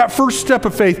take that first step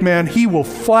of faith, man, he will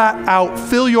flat out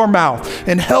fill your mouth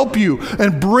and help you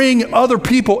and bring other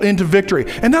people into victory.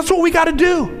 And that's what we got to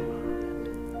do.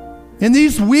 In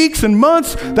these weeks and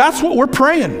months, that's what we're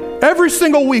praying. Every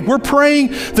single week, we're praying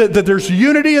that there's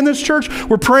unity in this church.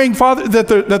 We're praying, Father,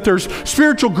 that there's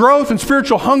spiritual growth and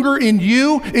spiritual hunger in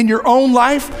you, in your own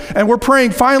life. And we're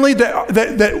praying finally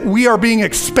that we are being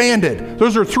expanded.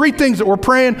 Those are 3 things that we're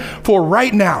praying for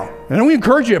right now. And we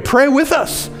encourage you to pray with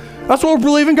us. That's what we're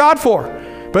believing God for.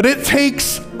 But it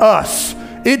takes us.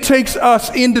 It takes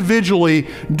us individually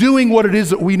doing what it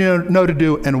is that we know to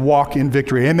do and walk in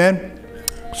victory. Amen?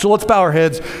 So let's bow our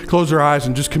heads, close our eyes,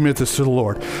 and just commit this to the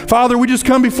Lord. Father, we just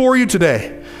come before you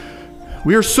today.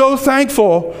 We are so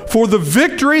thankful for the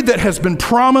victory that has been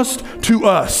promised to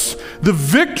us, the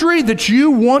victory that you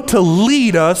want to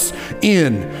lead us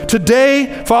in.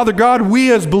 Today, Father God,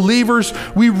 we as believers,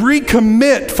 we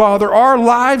recommit, Father, our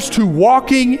lives to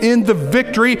walking in the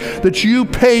victory that you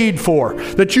paid for,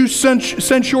 that you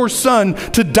sent your Son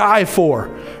to die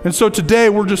for. And so today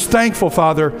we're just thankful,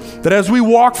 Father, that as we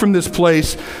walk from this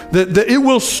place, that it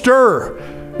will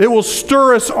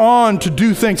stir us on to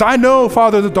do things. I know,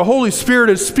 Father, that the Holy Spirit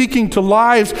is speaking to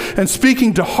lives and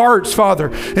speaking to hearts,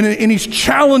 Father, and he's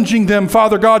challenging them,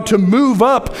 Father God, to move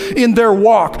up in their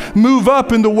walk, move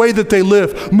up in the way that they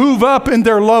live, move up in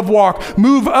their love walk,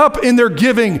 move up in their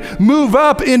giving, move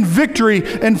up in victory,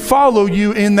 and follow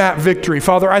you in that victory.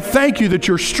 Father, I thank you that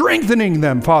you're strengthening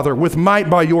them, Father, with might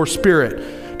by your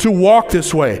Spirit, to walk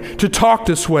this way, to talk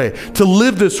this way, to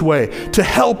live this way, to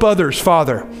help others,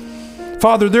 Father.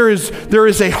 Father, there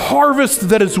is a harvest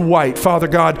that is white, Father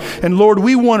God. And Lord,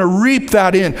 we want to reap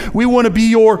that in. We want to be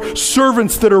your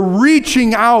servants that are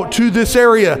reaching out to this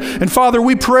area. And Father,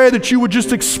 we pray that you would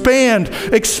just expand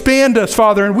us,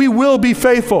 Father, and we will be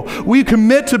faithful. We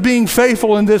commit to being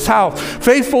faithful in this house,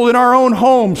 faithful in our own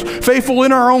homes, faithful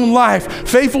in our own life,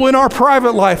 faithful in our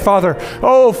private life, Father.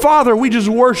 Oh, Father, we just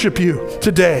worship you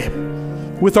today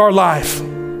with our life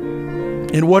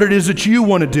and what it is that you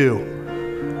want to do.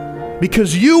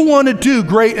 Because you want to do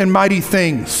great and mighty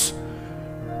things.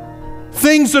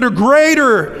 Things that are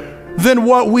greater than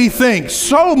what we think.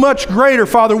 So much greater,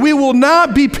 Father. We will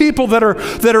not be people that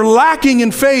are lacking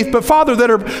in faith, but Father,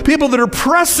 that are people that are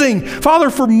pressing,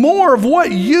 Father, for more of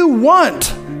what you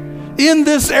want in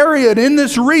this area and in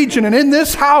this region and in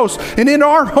this house and in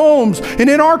our homes and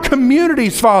in our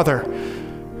communities, Father.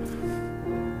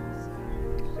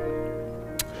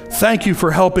 Thank you for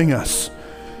helping us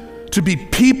to be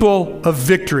people of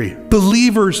victory,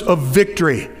 believers of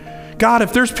victory. God,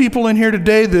 if there's people in here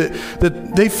today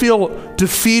that they feel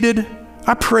defeated,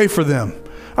 I pray for them.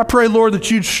 I pray, Lord,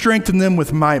 that you'd strengthen them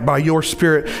with might by your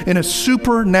Spirit in a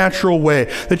supernatural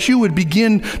way, that you would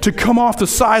begin to come off the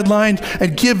sidelines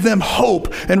and give them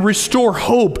hope and restore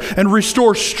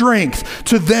strength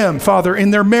to them, Father,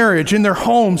 in their marriage, in their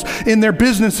homes, in their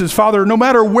businesses, Father. No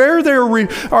matter where they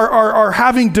are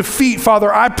having defeat,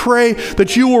 Father, I pray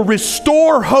that you will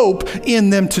restore hope in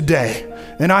them today.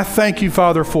 And I thank you,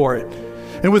 Father, for it.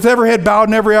 And with every head bowed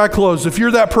and every eye closed, if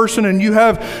you're that person and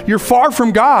you're far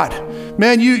from God,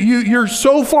 man, you're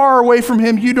so far away from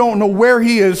him, you don't know where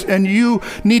he is, and you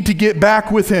need to get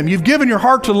back with him. You've given your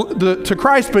heart to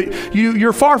Christ, but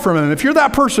you're far from him. If you're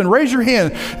that person, raise your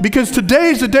hand, because today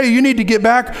is the day you need to get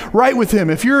back right with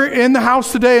him. If you're in the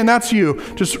house today and that's you,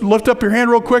 just lift up your hand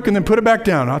real quick and then put it back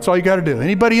down. That's all you got to do.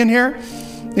 Anybody in here?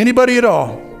 Anybody at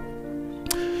all?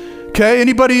 Okay,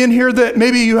 anybody in here that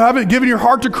maybe you haven't given your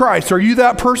heart to Christ? Are you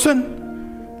that person?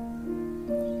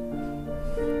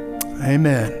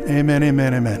 Amen, amen,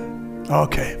 amen, amen.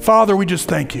 Okay, Father, we just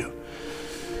thank you.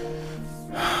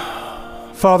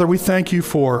 Father, we thank you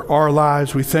for our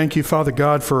lives. We thank you, Father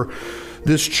God, for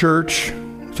this church.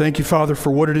 Thank you, Father,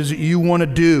 for what it is that you want to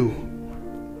do.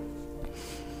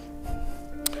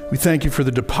 We thank you for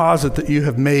the deposit that you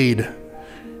have made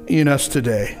in us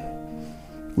today.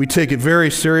 We take it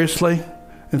very seriously.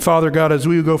 And Father God, as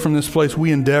we go from this place,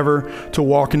 we endeavor to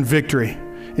walk in victory,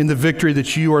 in the victory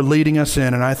that you are leading us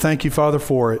in. And I thank you, Father,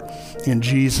 for it. In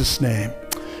Jesus' name.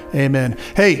 Amen.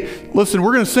 Hey, listen,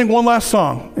 we're going to sing one last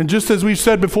song. And just as we've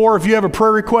said before, if you have a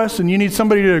prayer request and you need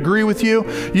somebody to agree with you,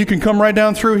 you can come right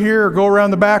down through here or go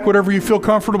around the back, whatever you feel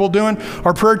comfortable doing.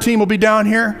 Our prayer team will be down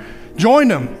here. Join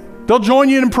them. They'll join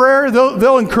you in prayer.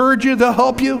 They'll encourage you. They'll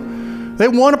help you. They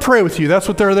want to pray with you. That's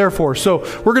what they're there for. So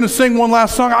we're going to sing one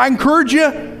last song. I encourage you,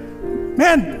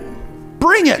 man,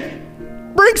 bring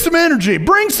it. Bring some energy.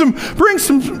 Bring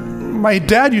some. My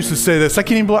dad used to say this. I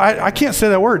can't say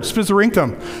that word.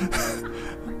 Spizzaringtum.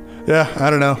 Yeah, I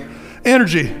don't know.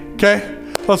 Energy, okay?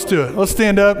 Let's do it. Let's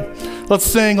stand up. Let's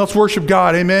sing. Let's worship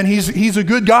God. Amen. He's a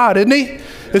good God, isn't he?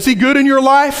 Is he good in your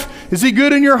life? Is he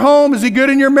good in your home? Is he good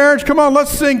in your marriage? Come on,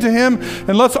 let's sing to him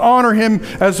and let's honor him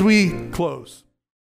as we close.